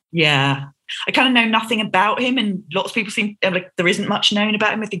 Yeah. I kind of know nothing about him, and lots of people seem like there isn't much known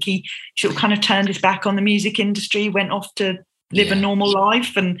about him. I think he sort of kind of turned his back on the music industry, went off to live a normal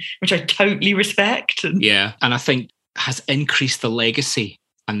life, and which I totally respect. And I think has increased the legacy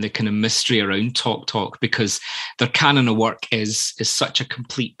and the kind of mystery around Talk Talk, because their canon of work is such a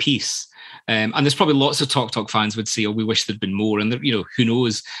complete piece. And there's probably lots of Talk Talk fans would say, oh, we wish there'd been more. And, who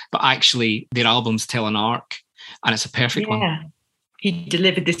knows? But actually, their albums tell an arc, and it's a perfect one. Yeah. He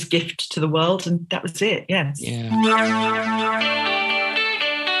delivered this gift to the world, and that was it. Yes. Yeah.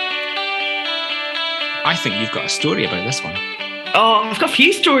 I think you've got a story about this one. Oh, I've got a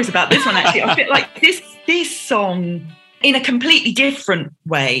few stories about this one, actually. I feel like this song, in a completely different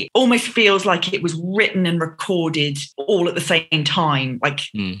way, almost feels like it was written and recorded all at the same time. Like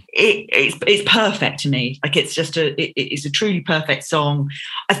it's perfect to me. Like it's just it's a truly perfect song.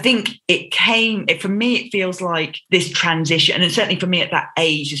 I think for me, it feels like this transition, and certainly for me at that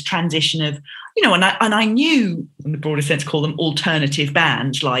age, this transition of, and I knew, in the broader sense, call them alternative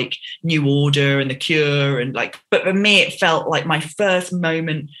bands like New Order and The Cure, but for me, it felt like my first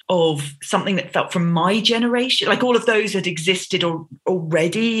moment of something that felt from my generation. Like all of those had existed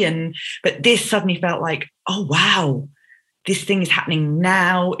already, but this suddenly felt like, oh wow, this thing is happening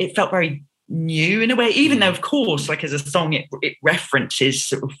now. It felt very new in a way, even though, of course, like as a song, it references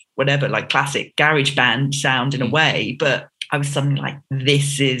sort of whatever, like classic garage band sound in a way. But I was suddenly like,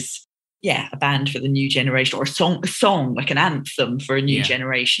 this is a band for the new generation, or a song like an anthem for a new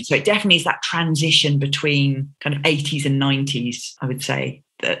generation. So it definitely is that transition between kind of 80s and 90s, I would say,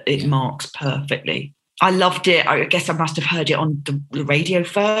 that it marks perfectly. I loved it. I guess I must have heard it on the radio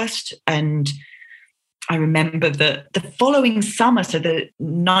first. And I remember the following summer, so the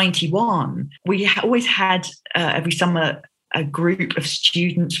 91, we always had every summer a group of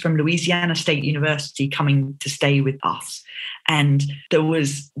students from Louisiana State University coming to stay with us. And there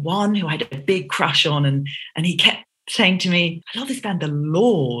was one who I had a big crush on, and he kept saying to me, I love this band, The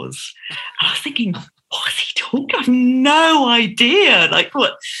Laws. And I was thinking, what is he talking? I have no idea. Like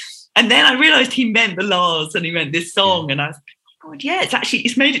what? And then I realized he meant The Laws, and he meant this song. And I was like, oh, God,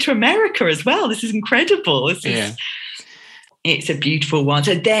 it's made it to America as well. This is incredible. It's a beautiful one.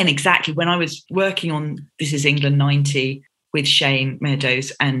 So then exactly when I was working on This Is England 90 with Shane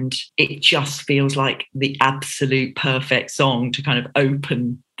Meadows, and it just feels like the absolute perfect song to kind of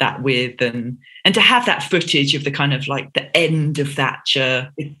open that with, and to have that footage of the kind of like the end of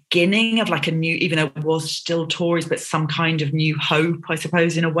Thatcher, beginning of like a new, even though it was still Tories, but some kind of new hope, I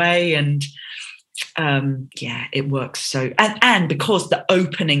suppose, in a way. And it works so, and because the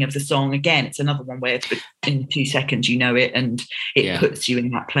opening of the song, again, it's another one where in 2 seconds you know it, and it puts you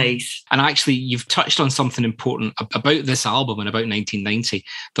in that place. And actually, you've touched on something important about this album and about 1990.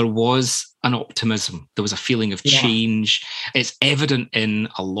 There was an optimism. There was a feeling of change. It's evident in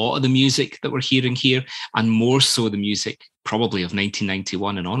a lot of the music that we're hearing here, and more so the music probably of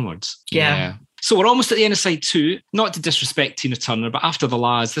 1991 and onwards. Yeah. So we're almost at the end of side 2. Not to disrespect Tina Turner, but after The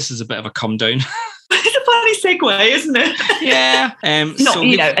Laws, this is a bit of a come down. It's a funny segue, isn't it? Yeah.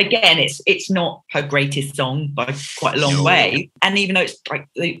 Again, it's not her greatest song by quite a long way. And even though it's like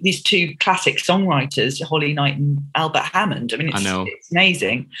these two classic songwriters, Holly Knight and Albert Hammond, I mean, it's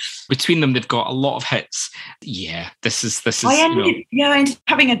amazing. Between them, they've got a lot of hits. Yeah, this is. I ended up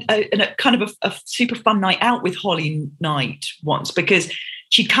having a kind of a super fun night out with Holly Knight once, because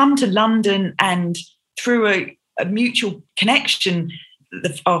she'd come to London, and through a mutual connection,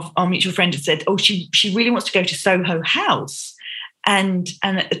 our mutual friend had said, oh, she really wants to go to Soho House. And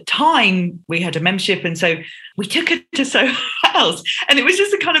at the time we had a membership, and so we took her to Soho House, and it was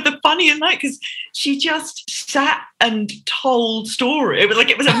just the funniest night because she just sat and told story.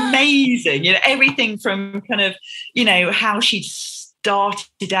 It was amazing, everything from how she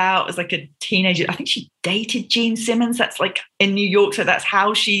started out as a teenager. I think she dated Gene Simmons. That's in New York, so that's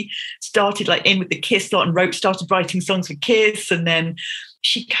how she started in with the Kiss lot and started writing songs for Kiss, and then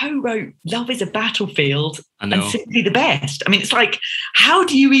she co-wrote Love is a Battlefield and Simply the Best. I mean, it's how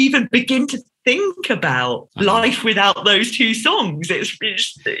do you even begin to think about life without those two songs? It's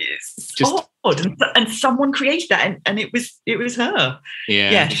just odd. And someone created that, and it was her.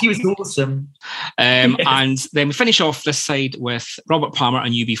 Yeah, she was awesome. And then we finish off this side with Robert Palmer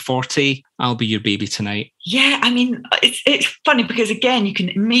and UB40, I'll Be Your Baby Tonight. Yeah, I mean, it's funny because, again, you can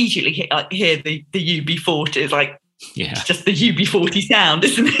immediately hear the UB40. It's just the UB40 sound,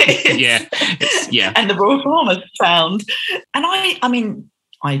 isn't it? Yeah. And the Robert Palmer sound. And I mean,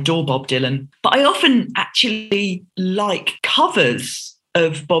 I adore Bob Dylan, but I often actually like covers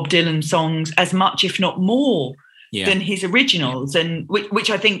of Bob Dylan songs as much, if not more, than his originals, and which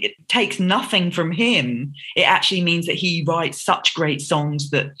I think it takes nothing from him. It actually means that he writes such great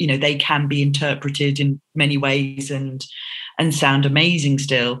songs that they can be interpreted in many ways and sound amazing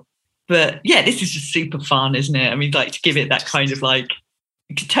still. But yeah, this is just super fun, isn't it? I mean, to give it that kind of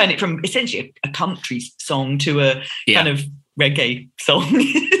to turn it from essentially a country song to a kind of reggae song.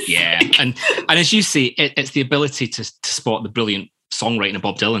 And as you say, it's the ability to spot the brilliant songwriting of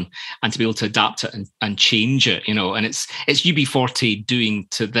Bob Dylan and to be able to adapt it and change it, and it's UB40 doing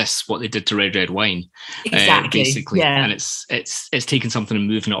to this what they did to Red Red Wine, exactly. Basically, and it's taking something and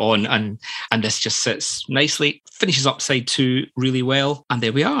moving it on, and this just sits nicely, finishes up side 2 really well, and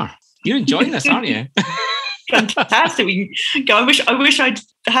there we are. You're enjoying this, aren't you? Fantastic. We can go. I wish I'd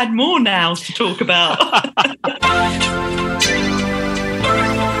had more nows to talk about.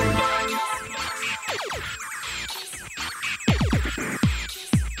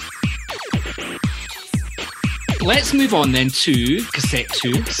 Let's move on then to cassette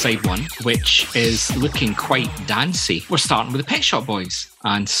 2, side 1, which is looking quite dancey. We're starting with the Pet Shop Boys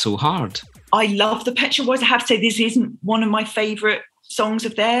and So Hard. I love the Pet Shop Boys. I have to say, this isn't one of my favourite songs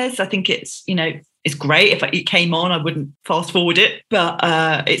of theirs. I think it's it's great. If it came on, I wouldn't fast forward it, but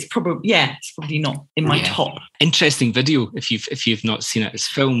it's probably not in my top. Interesting video if you've not seen it. It's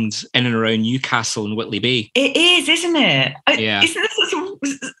filmed in and around Newcastle and Whitley Bay. It is, isn't it? Yeah. Isn't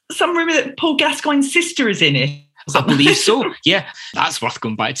there some rumour that Paul Gascoigne's sister is in it? I believe so. Yeah, that's worth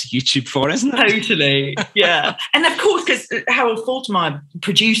going back to YouTube for, isn't it? Totally. Yeah, and of course, because Harold Faltermeyer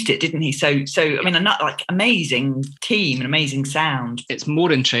produced it, didn't he? So I mean, amazing team and amazing sound. It's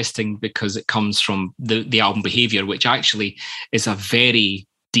more interesting because it comes from the album Behaviour, which actually is a very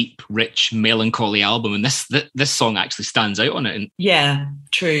deep, rich, melancholy album, and this song actually stands out on it. And yeah,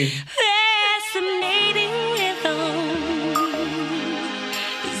 true.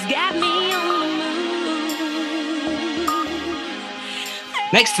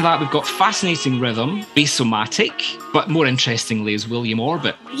 Next to that, we've got Fascinating Rhythm, Bass-O-Matic, but more interestingly is William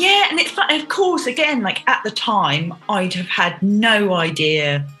Orbit. Yeah, and it's of course, again, at the time, I'd have had no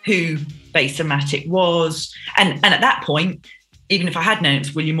idea who Bass-O-Matic was. And at that point, even if I had known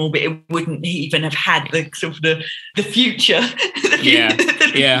it's William Orbit, it wouldn't even have had the sort of the future,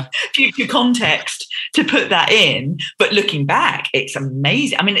 future context to put that in. But looking back, it's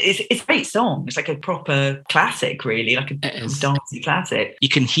amazing. I mean, it's a great song. It's a proper classic, really, a dancey classic. You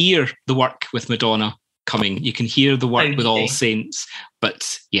can hear the work with Madonna coming. You can hear the work with All Saints.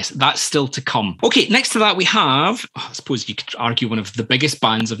 But yes, that's still to come. Okay, next to that we have, I suppose you could argue, one of the biggest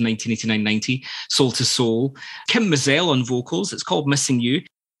bands of 1989-90, Soul to Soul. Kim Mazel on vocals. It's called Missing You.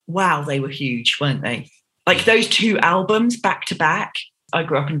 Wow, they were huge, weren't they? Those two albums back to back. I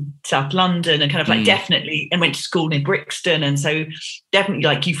grew up in South London and kind of definitely, and went to school near Brixton. And so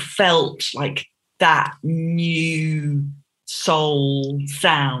definitely you felt that new soul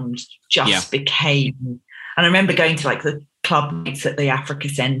sound just became. And I remember going to the club nights at the Africa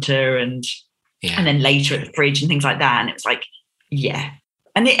Centre and then later at the Fridge and things like that. And it was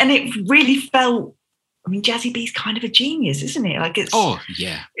and it really felt, I mean, Jazzy B's kind of a genius, isn't it?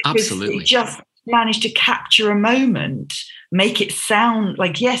 Absolutely. It just managed to capture a moment, make it sound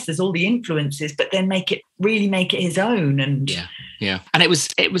yes, there's all the influences, but then make it his own. And and it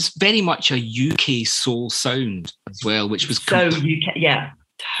was very much a UK soul sound as well, which was so UK.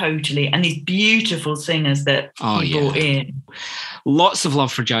 Totally. And these beautiful singers that he brought in. Lots of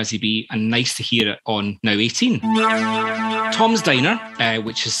love for Jazzy B, and nice to hear it on Now 18. Tom's Diner,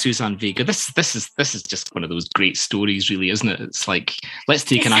 which is Suzanne Vega. This is just one of those great stories, really, isn't it? It's let's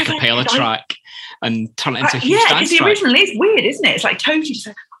take an a cappella track and turn it into a huge yeah, dance because the track. original is weird, isn't it? It's like totally just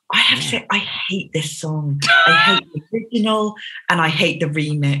like, I have to say, I hate this song. I hate the original and I hate the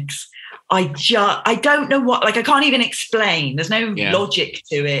remix. I don't know what, like, I can't even explain. There's no logic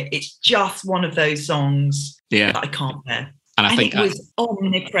to it. It's just one of those songs that I can't bear. And I think it was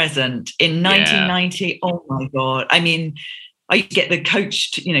omnipresent in 1990. Oh my God. I mean, I used to get the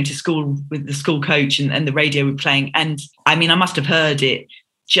coach to school with the school coach and the radio we were playing. And I mean, I must have heard it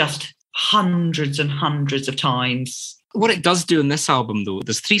just hundreds and hundreds of times. What it does do in this album, though,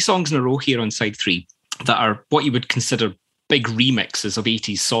 there's 3 songs in a row here on side 3 that are what you would consider big remixes of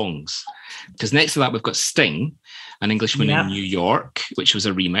 80s songs. Because next to that, we've got Sting, An Englishman in New York, which was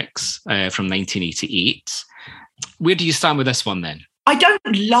a remix from 1988. Where do you stand with this one then? I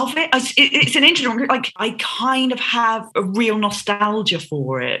don't love it. It's an interesting one. Like, I kind of have a real nostalgia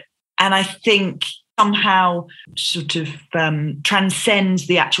for it. And I think somehow sort of transcends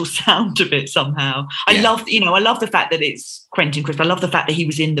the actual sound of it somehow. I love the fact that it's Quentin Crisp. I love the fact that he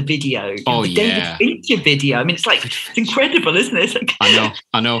was in the video. The David Fincher video. I mean, it's incredible, isn't it? Like,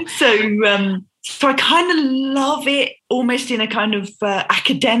 I know. So I kind of love it almost in a kind of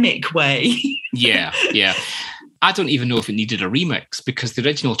academic way. Yeah. I don't even know if it needed a remix, because the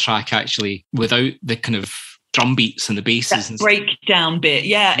original track actually, without the kind of drum beats and the basses, that breakdown bit,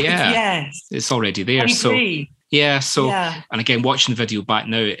 it's already there. And again, watching the video back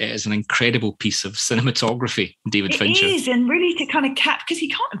now, it is an incredible piece of cinematography, David Fincher. It is, and really to kind of because he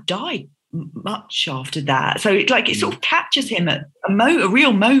can't have died much after that, so it sort of captures him at a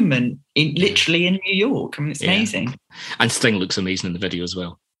real moment literally in New York. I mean, it's amazing. And Sting looks amazing in the video as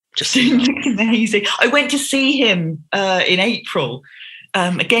well. Sting looks amazing. I went to see him in April.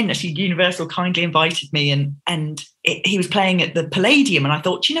 Again, actually, Universal kindly invited me, and he was playing at the Palladium, and I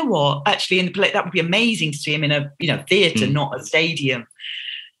thought, you know what? Actually, that would be amazing to see him in a theatre, not a stadium.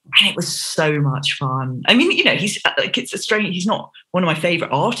 And it was so much fun. I mean, he's not one of my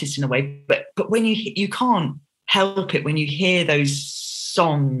favourite artists in a way, but when you can't help it when you hear those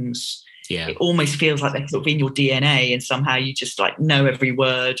songs. Yeah. It almost feels like they're sort of in your DNA, and somehow you just like know every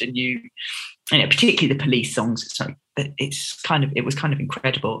word, and particularly the Police songs. It was kind of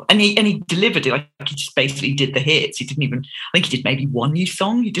incredible, and he delivered it. Like, he just basically did the hits. He didn't even. I think he did maybe one new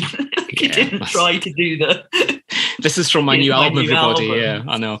song. He didn't try to do the. This is from my new album, everybody. Yeah,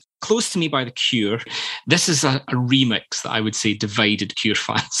 I know. Close to Me by The Cure. This is a remix that I would say divided Cure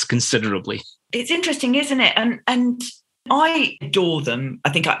fans considerably. It's interesting, isn't it? And I adore them.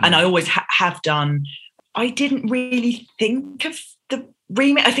 I think, and I always have done. I didn't really think of the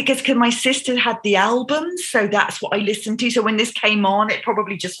remix. I think it's because my sister had the albums, so that's what I listened to. So when this came on, it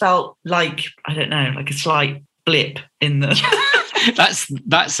probably just felt like, I don't know, like a slight blip in the.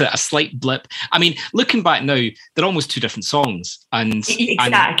 That's a slight blip. I mean, looking back now, they're almost 2 different songs, and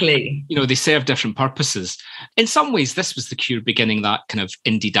exactly, they serve different purposes. In some ways, this was the Cure beginning that kind of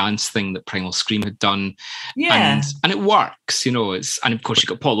indie dance thing that Primal Scream had done, and it works. And of course you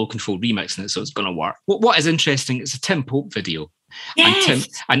got Paul Oakenfold remixing it, so it's going to work. What is interesting? It's a Tim Pope video. Yes.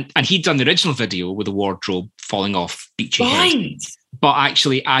 And he'd done the original video with the wardrobe falling off Beachy Head, but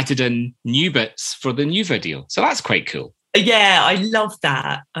actually added in new bits for the new video. So that's quite cool. Yeah, I love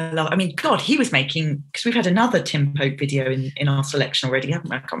that. I mean, God, he was making, because we've had another Tim Pope video in our selection already, haven't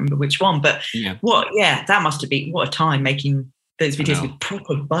we? I can't remember which one, but that must have been, what a time making those videos with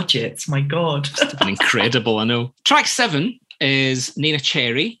proper budgets. My God. It's been incredible, I know. Track 7 is Neneh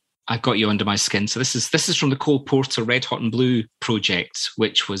Cherry, I've Got You Under My Skin. So this is from the Cole Porter Red Hot and Blue project,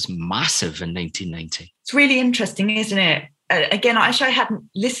 which was massive in 1990. It's really interesting, isn't it? Again, I hadn't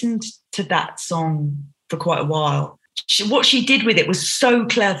listened to that song for quite a while. What she did with it was so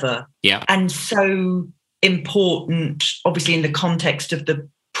clever, and so important, obviously in the context of the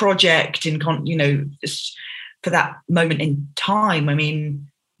project, and for that moment in time. I mean,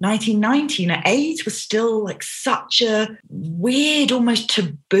 1990, AIDS was still like such a weird, almost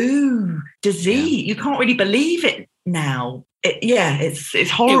taboo disease. You can't really believe it now. It's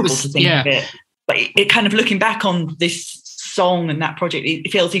horrible to think of it. But it kind of, looking back on this song and that project,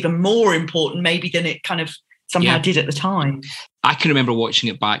 it feels even more important maybe than it kind of somehow did at the time. I can remember watching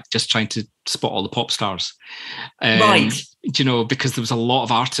it back, just trying to spot all the pop stars. Right. Because there was a lot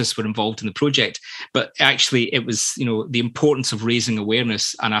of artists were involved in the project, but actually it was, the importance of raising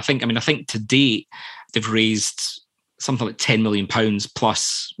awareness. And I think to date, they've raised something like £10 million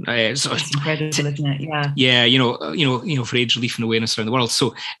plus. It's incredible, isn't it? Yeah. For AIDS relief and awareness around the world.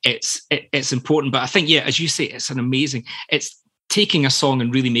 So it's important. But I think, as you say, it's it's taking a song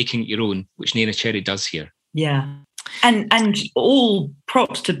and really making it your own, which Neneh Cherry does here. Yeah. And all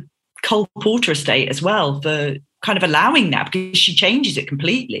props to Cole Porter Estate as well for kind of allowing that, because she changes it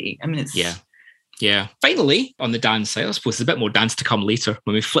completely. I mean, Yeah. Finally, on the dance side, I suppose there's a bit more dance to come later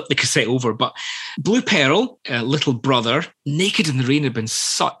when we flip the cassette over. But Blue Pearl, Little Brother, Naked in the Rain had been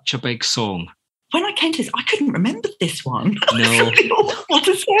such a big song. When I came to this, I couldn't remember this one. No. It's really awful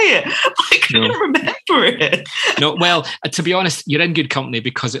to say it. I couldn't remember it. No, well, to be honest, you're in good company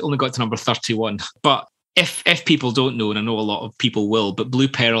because it only got to number 31. But if people don't know, and I know a lot of people will, but Blue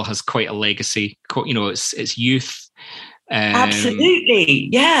Pearl has quite a legacy. You know, it's youth. Absolutely,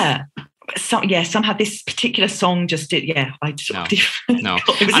 yeah. Somehow this particular song just did. Yeah, I just no.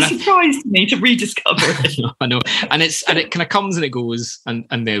 It was a surprise to me to rediscover it. I know, and it kind of comes and it goes, and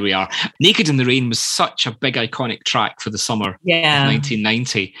there we are. Naked in the Rain was such a big iconic track for the summer of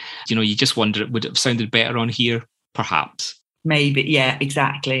 1990. You know, you just wonder, would it have sounded better on here? Perhaps. Maybe, yeah,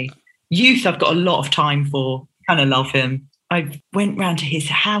 exactly. Youth, I've got a lot of time for. Kind of love him. I went round to his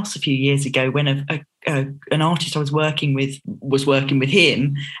house a few years ago when an artist I was working with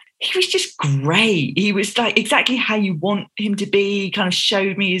him. He was just great. He was like exactly how you want him to be. He kind of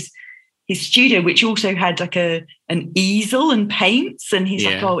showed me his studio, which also had like an easel and paints. And he's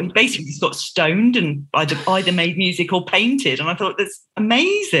like, he basically just got stoned and either made music or painted. And I thought, that's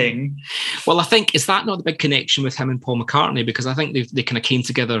amazing. Well, I think, is that not the big connection with him and Paul McCartney? Because I think they kind of came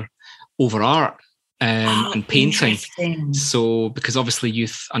together over art. And painting. So, because obviously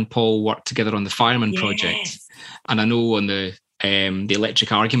Youth and Paul worked together on the Fireman project, and I know on the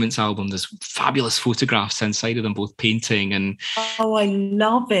Electric Arguments album, there's fabulous photographs inside of them both painting. And oh, I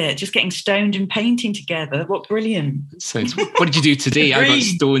love it! Just getting stoned and painting together. What brilliant! Sounds. What did you do today? I got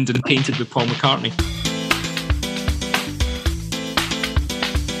stoned and painted with Paul McCartney.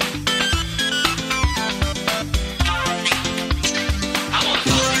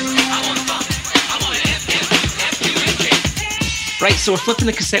 Right, so we're flipping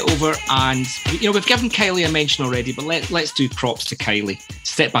the cassette over, and we've given Kylie a mention already, but let's do props to Kylie.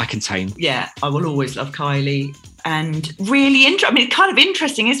 Step back in time. Yeah, I will always love Kylie, and really I mean, it's kind of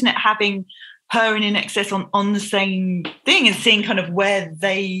interesting, isn't it, having her and INXS on the same thing and seeing kind of where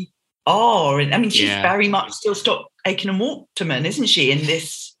they are. And I mean, she's very much still Stock Aitken and Waterman, isn't she? In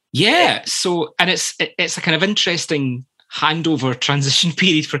this, So, and it's a kind of interesting handover transition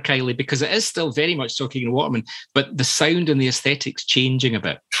period for Kylie, because it is still very much Stock Aitken and Waterman, but the sound and the aesthetics changing a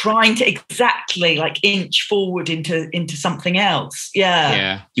bit. Trying to exactly like inch forward into something else.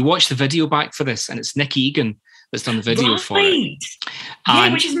 Yeah. You watch the video back for this, and it's Nick Egan that's done the video for it.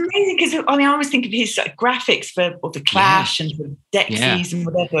 Yeah, which is amazing, because I mean, I always think of his graphics for the Clash and for Dexys and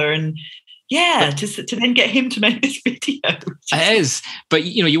whatever, and to then get him to make this video. It is. But,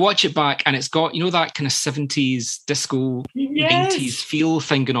 you watch it back and it's got, that kind of 70s disco, 90s feel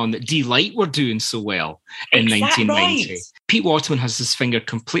thing going on that D-Light were doing so well in 1990. Right. Pete Waterman has his finger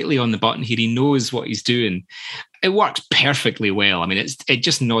completely on the button here. He knows what he's doing. It works perfectly well. I mean, it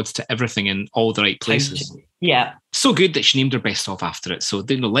just nods to everything in all the right places. Yeah. So good that she named her best of after it. So,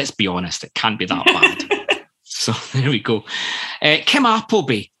 let's be honest, it can't be that bad. So there we go. Kim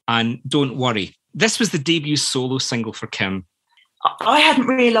Appleby and Don't Worry. This was the debut solo single for Kim. I hadn't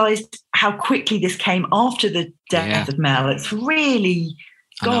realised how quickly this came after the death of Mel. It's really,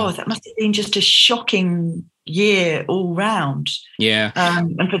 God, that must have been just a shocking year all round. Yeah.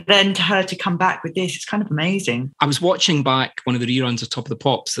 And for then her to come back with this, it's kind of amazing. I was watching back one of the reruns of Top of the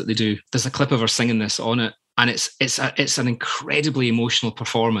Pops that they do. There's a clip of her singing this on it. And it's an incredibly emotional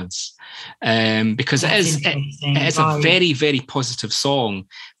performance, because it is a very, very positive song.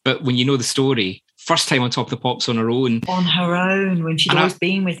 But when you know the story, first time on Top of the Pops on her own, when she'd always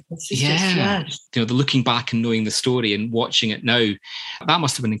been with her sisters. Yes. The looking back and knowing the story and watching it now, that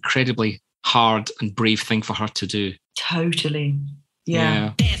must have been an incredibly hard and brave thing for her to do. Totally.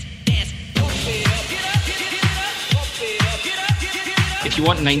 Yeah. If you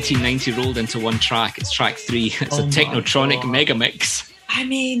want 1990 rolled into one track, it's track 3. It's a Technotronic mega mix. I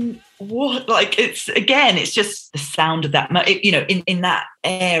mean, what? Like, it's just the sound of that. In that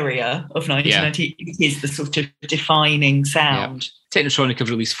area of 1990, it is the sort of defining sound. Yeah. Technotronic have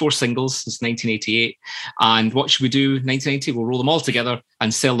released 4 singles since 1988. And what should we do? 1990, we'll roll them all together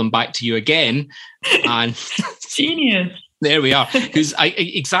and sell them back to you again. And genius. There we are. Who's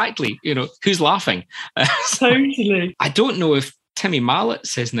laughing? Totally. I don't know if Timmy Mallet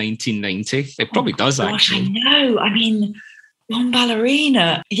says 1990. It probably does, actually. I know. I mean, One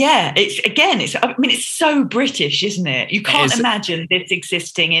Ballerina. Yeah, it's so British, isn't it? You can't imagine this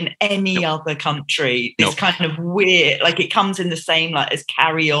existing in any other country. This kind of weird, like it comes in the same like as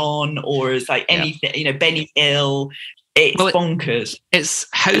Carry On or as like anything, Benny Hill. It's bonkers. It's,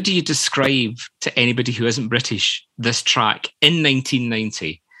 how do you describe to anybody who isn't British this track in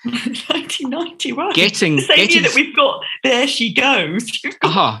 1990? 1990, right? Getting the same year that we've got There She Goes.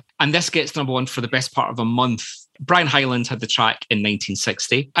 And And this gets number one for the best part of a month. Brian Hyland had the track in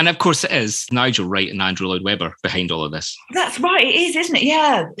 1960. And of course it is Nigel Wright and Andrew Lloyd Webber behind all of this. That's right, it is, isn't it?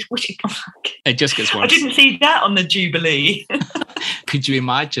 Yeah. It just gets worse. I didn't see that on the Jubilee. Could you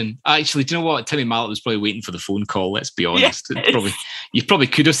imagine? Actually, do you know what? Timmy Mallett was probably waiting for the phone call, let's be honest. Yes. You probably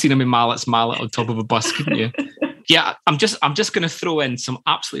could have seen him in Mallet's Mallet on top of a bus, couldn't you? Yeah, I'm just going to throw in some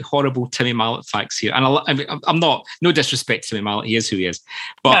absolutely horrible Timmy Mallett facts here. And I'm not, no disrespect to Timmy Mallett, he is who he is.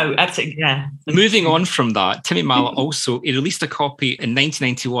 But no, absolutely, yeah. Moving on from that, Timmy Mallett also, he released a copy in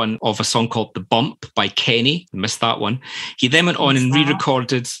 1991 of a song called The Bump by Kenny. I missed that one. He then went on and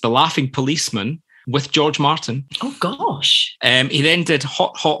re-recorded The Laughing Policeman with George Martin. Oh, gosh. He then did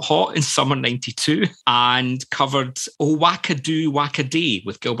Hot, Hot, Hot in summer 92 and covered Oh Wackadoo Wackaday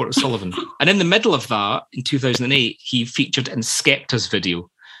with Gilbert O'Sullivan. And in the middle of that, in 2008, he featured in Skepta's video.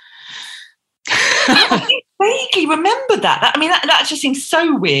 I vaguely remember that. I mean, that just seems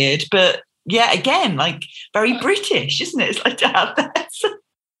so weird, but yeah, again, like very British, isn't it? It's like to have that.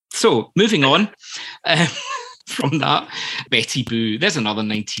 So, moving on. From that, Betty Boo. There's another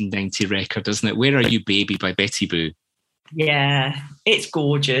 1990 record, isn't it? Where Are You Baby by Betty Boo. Yeah, it's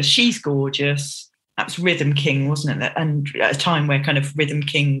gorgeous. She's gorgeous. That was Rhythm King, wasn't it? And at a time where kind of Rhythm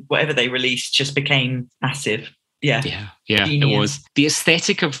King, whatever they released, just became massive. Yeah, it was. The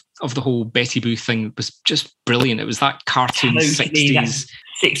aesthetic of the whole Betty Boo thing was just brilliant. It was that cartoon totally, 60s.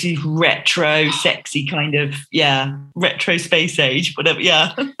 60s retro, sexy kind of, retro space age, whatever,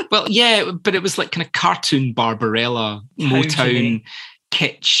 Well, yeah, but it was like kind of cartoon Barbarella, totally. Motown,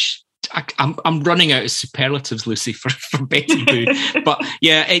 kitsch. I'm running out of superlatives, Lucy, for Betty Boo. But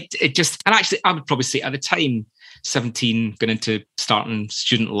yeah, it just, and actually I would probably say at the time, 17, going into starting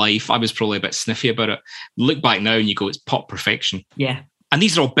student life, I was probably a bit sniffy about it. Look back now and you go, it's pop perfection. Yeah. And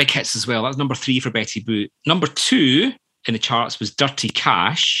these are all big hits as well. That was number 3 for Betty Boo. Number 2 in the charts was Dirty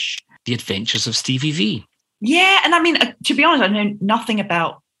Cash, The Adventures of Stevie V. Yeah, and I mean, to be honest, I know nothing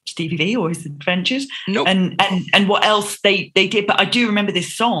about Stevie V or his adventures, nope. and what else they did, but I do remember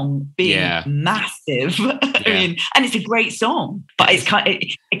this song being massive. I mean, and it's a great song, but it's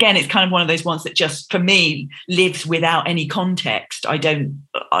it's kind of one of those ones that just for me lives without any context. I don't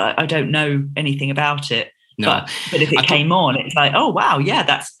know anything about it. No. But if it came on, it's like, oh wow, yeah,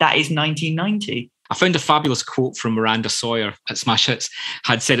 that is 1990. I found a fabulous quote from Miranda Sawyer at Smash Hits,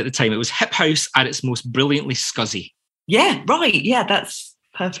 had said at the time, it was hip house at its most brilliantly scuzzy. Yeah, right. Yeah, that's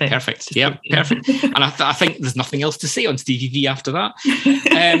perfect. Perfect. Yeah, perfect. And I think there's nothing else to say on Stevie V after that.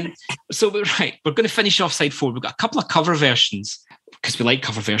 So, right, we're going to finish off side 4. We've got a couple of cover versions because we like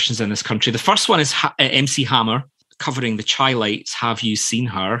cover versions in this country. The first one is MC Hammer covering the Chi-Lites, Have You Seen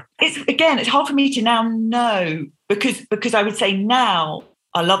Her? It's hard for me to now know because I would say now,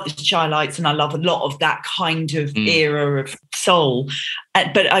 I love the Chi-Lites and I love a lot of that kind of era of soul.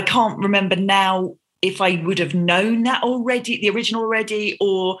 But I can't remember now if I would have known that already, the original already,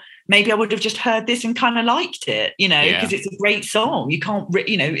 or maybe I would have just heard this and kind of liked it, because it's a great song. You can't,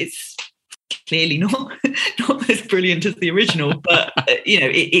 it's clearly not as brilliant as the original, but,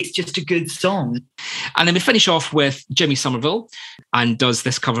 it's just a good song. And then we finish off with Jimmy Somerville and does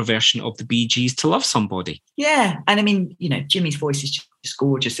this cover version of the Bee Gees' To Love Somebody. Yeah. And I mean, Jimmy's voice is just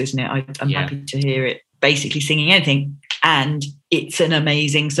gorgeous, isn't it? I'm happy to hear it basically singing anything. And it's an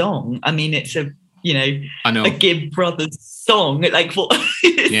amazing song. I mean, it's a Gibb Brothers song. Like what?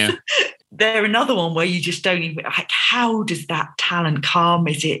 Yeah. They're another one where you just don't even like. How does that talent come?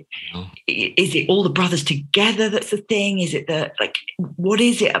 Is it all the brothers together? That's the thing. Is it what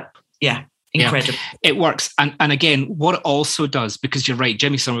is it? Yeah, incredible. Yeah, it works. And again, what it also does, because you're right,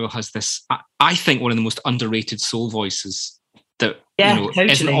 Jimmy Somerville has this. I think one of the most underrated soul voices that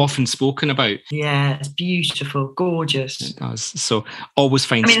totally isn't often spoken about. Yeah, it's beautiful, gorgeous. It does. So always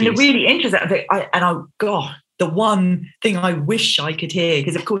find space. I mean, the really interesting thing, the one thing I wish I could hear,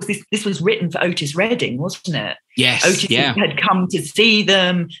 because of course this was written for Otis Redding, wasn't it? Yes. Otis had come to see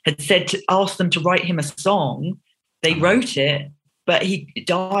them, had asked them to write him a song. They wrote it, but he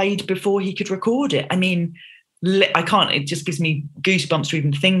died before he could record it. I mean, I can't, it just gives me goosebumps to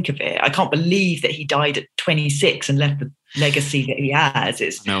even think of it. I can't believe that he died at 26 and left the legacy that he has.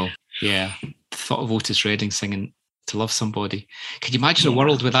 The thought of Otis Redding singing To Love Somebody. Can you imagine a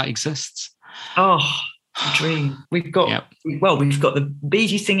world where that exists? Oh, a dream. We've got we've got the Bee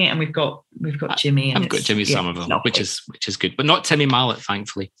Gees singing, and we've got Jimmy. And I've got Jimmy Somerville, which is good, but not Timmy Mallett,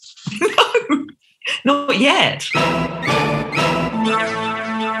 thankfully. No, not yet.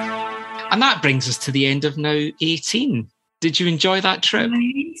 And that brings us to the end of now 18. Did you enjoy that trip?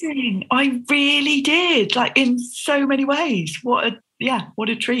 Amazing. I really did. Like in so many ways. What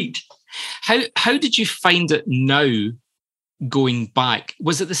a treat. How did you find it now going back?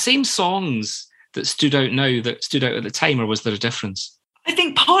 Was it the same songs that stood out now that stood out at the time, or was there a difference? I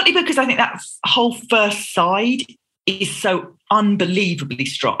think partly because I think that whole first side is so unbelievably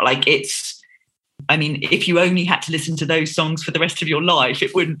strong. Like I mean, if you only had to listen to those songs for the rest of your life,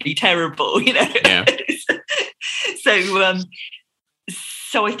 it wouldn't be terrible, you know? Yeah.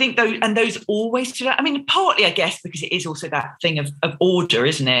 So I think those always stood out. I mean, partly, I guess, because it is also that thing of order,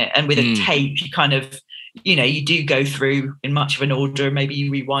 isn't it? And with a tape, you kind of, you know, you do go through in much of an order. Maybe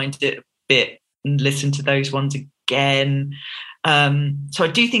you rewind it a bit and listen to those ones again. So I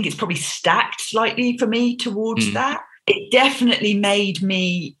do think it's probably stacked slightly for me towards that. It definitely made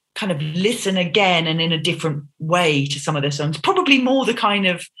me kind of listen again and in a different way to some of the songs. Probably more the kind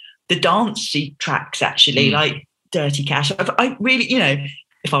of the dancey tracks, actually, like Dirty Cash. I really, you know,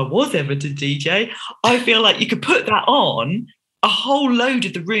 if I was ever to DJ, I feel like you could put that on, a whole load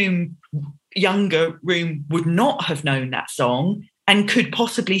of the younger room would not have known that song and could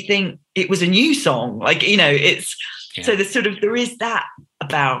possibly think it was a new song. Like, you know, so there is that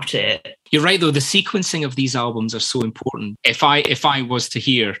about it. You're right, though. The sequencing of these albums are so important. If I was to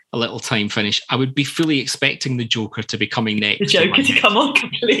hear A Little Time finish, I would be fully expecting The Joker to be coming next. The Joker to come on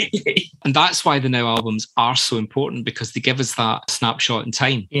completely. And that's why the Now albums are so important, because they give us that snapshot in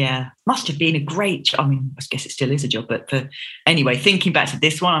time. Yeah. Must have been a great job. I mean, I guess it still is a job. But anyway, thinking back to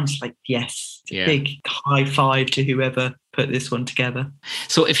this one, I'm just like, yes, big high five to whoever put this one together.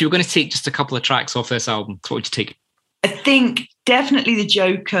 So if you were going to take just a couple of tracks off this album, what would you take? I think definitely The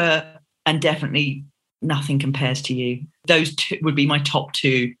Joker and definitely Nothing Compares to You. Those two would be my top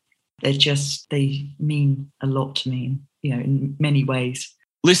two. They mean a lot to me, you know, in many ways.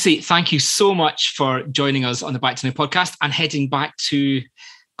 Lucy, thank you so much for joining us on the Back to Now podcast and heading back to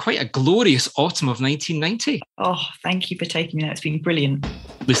quite a glorious autumn of 1990. Oh, thank you for taking me there. It's been brilliant.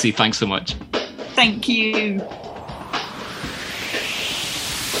 Lucy, thanks so much. Thank you.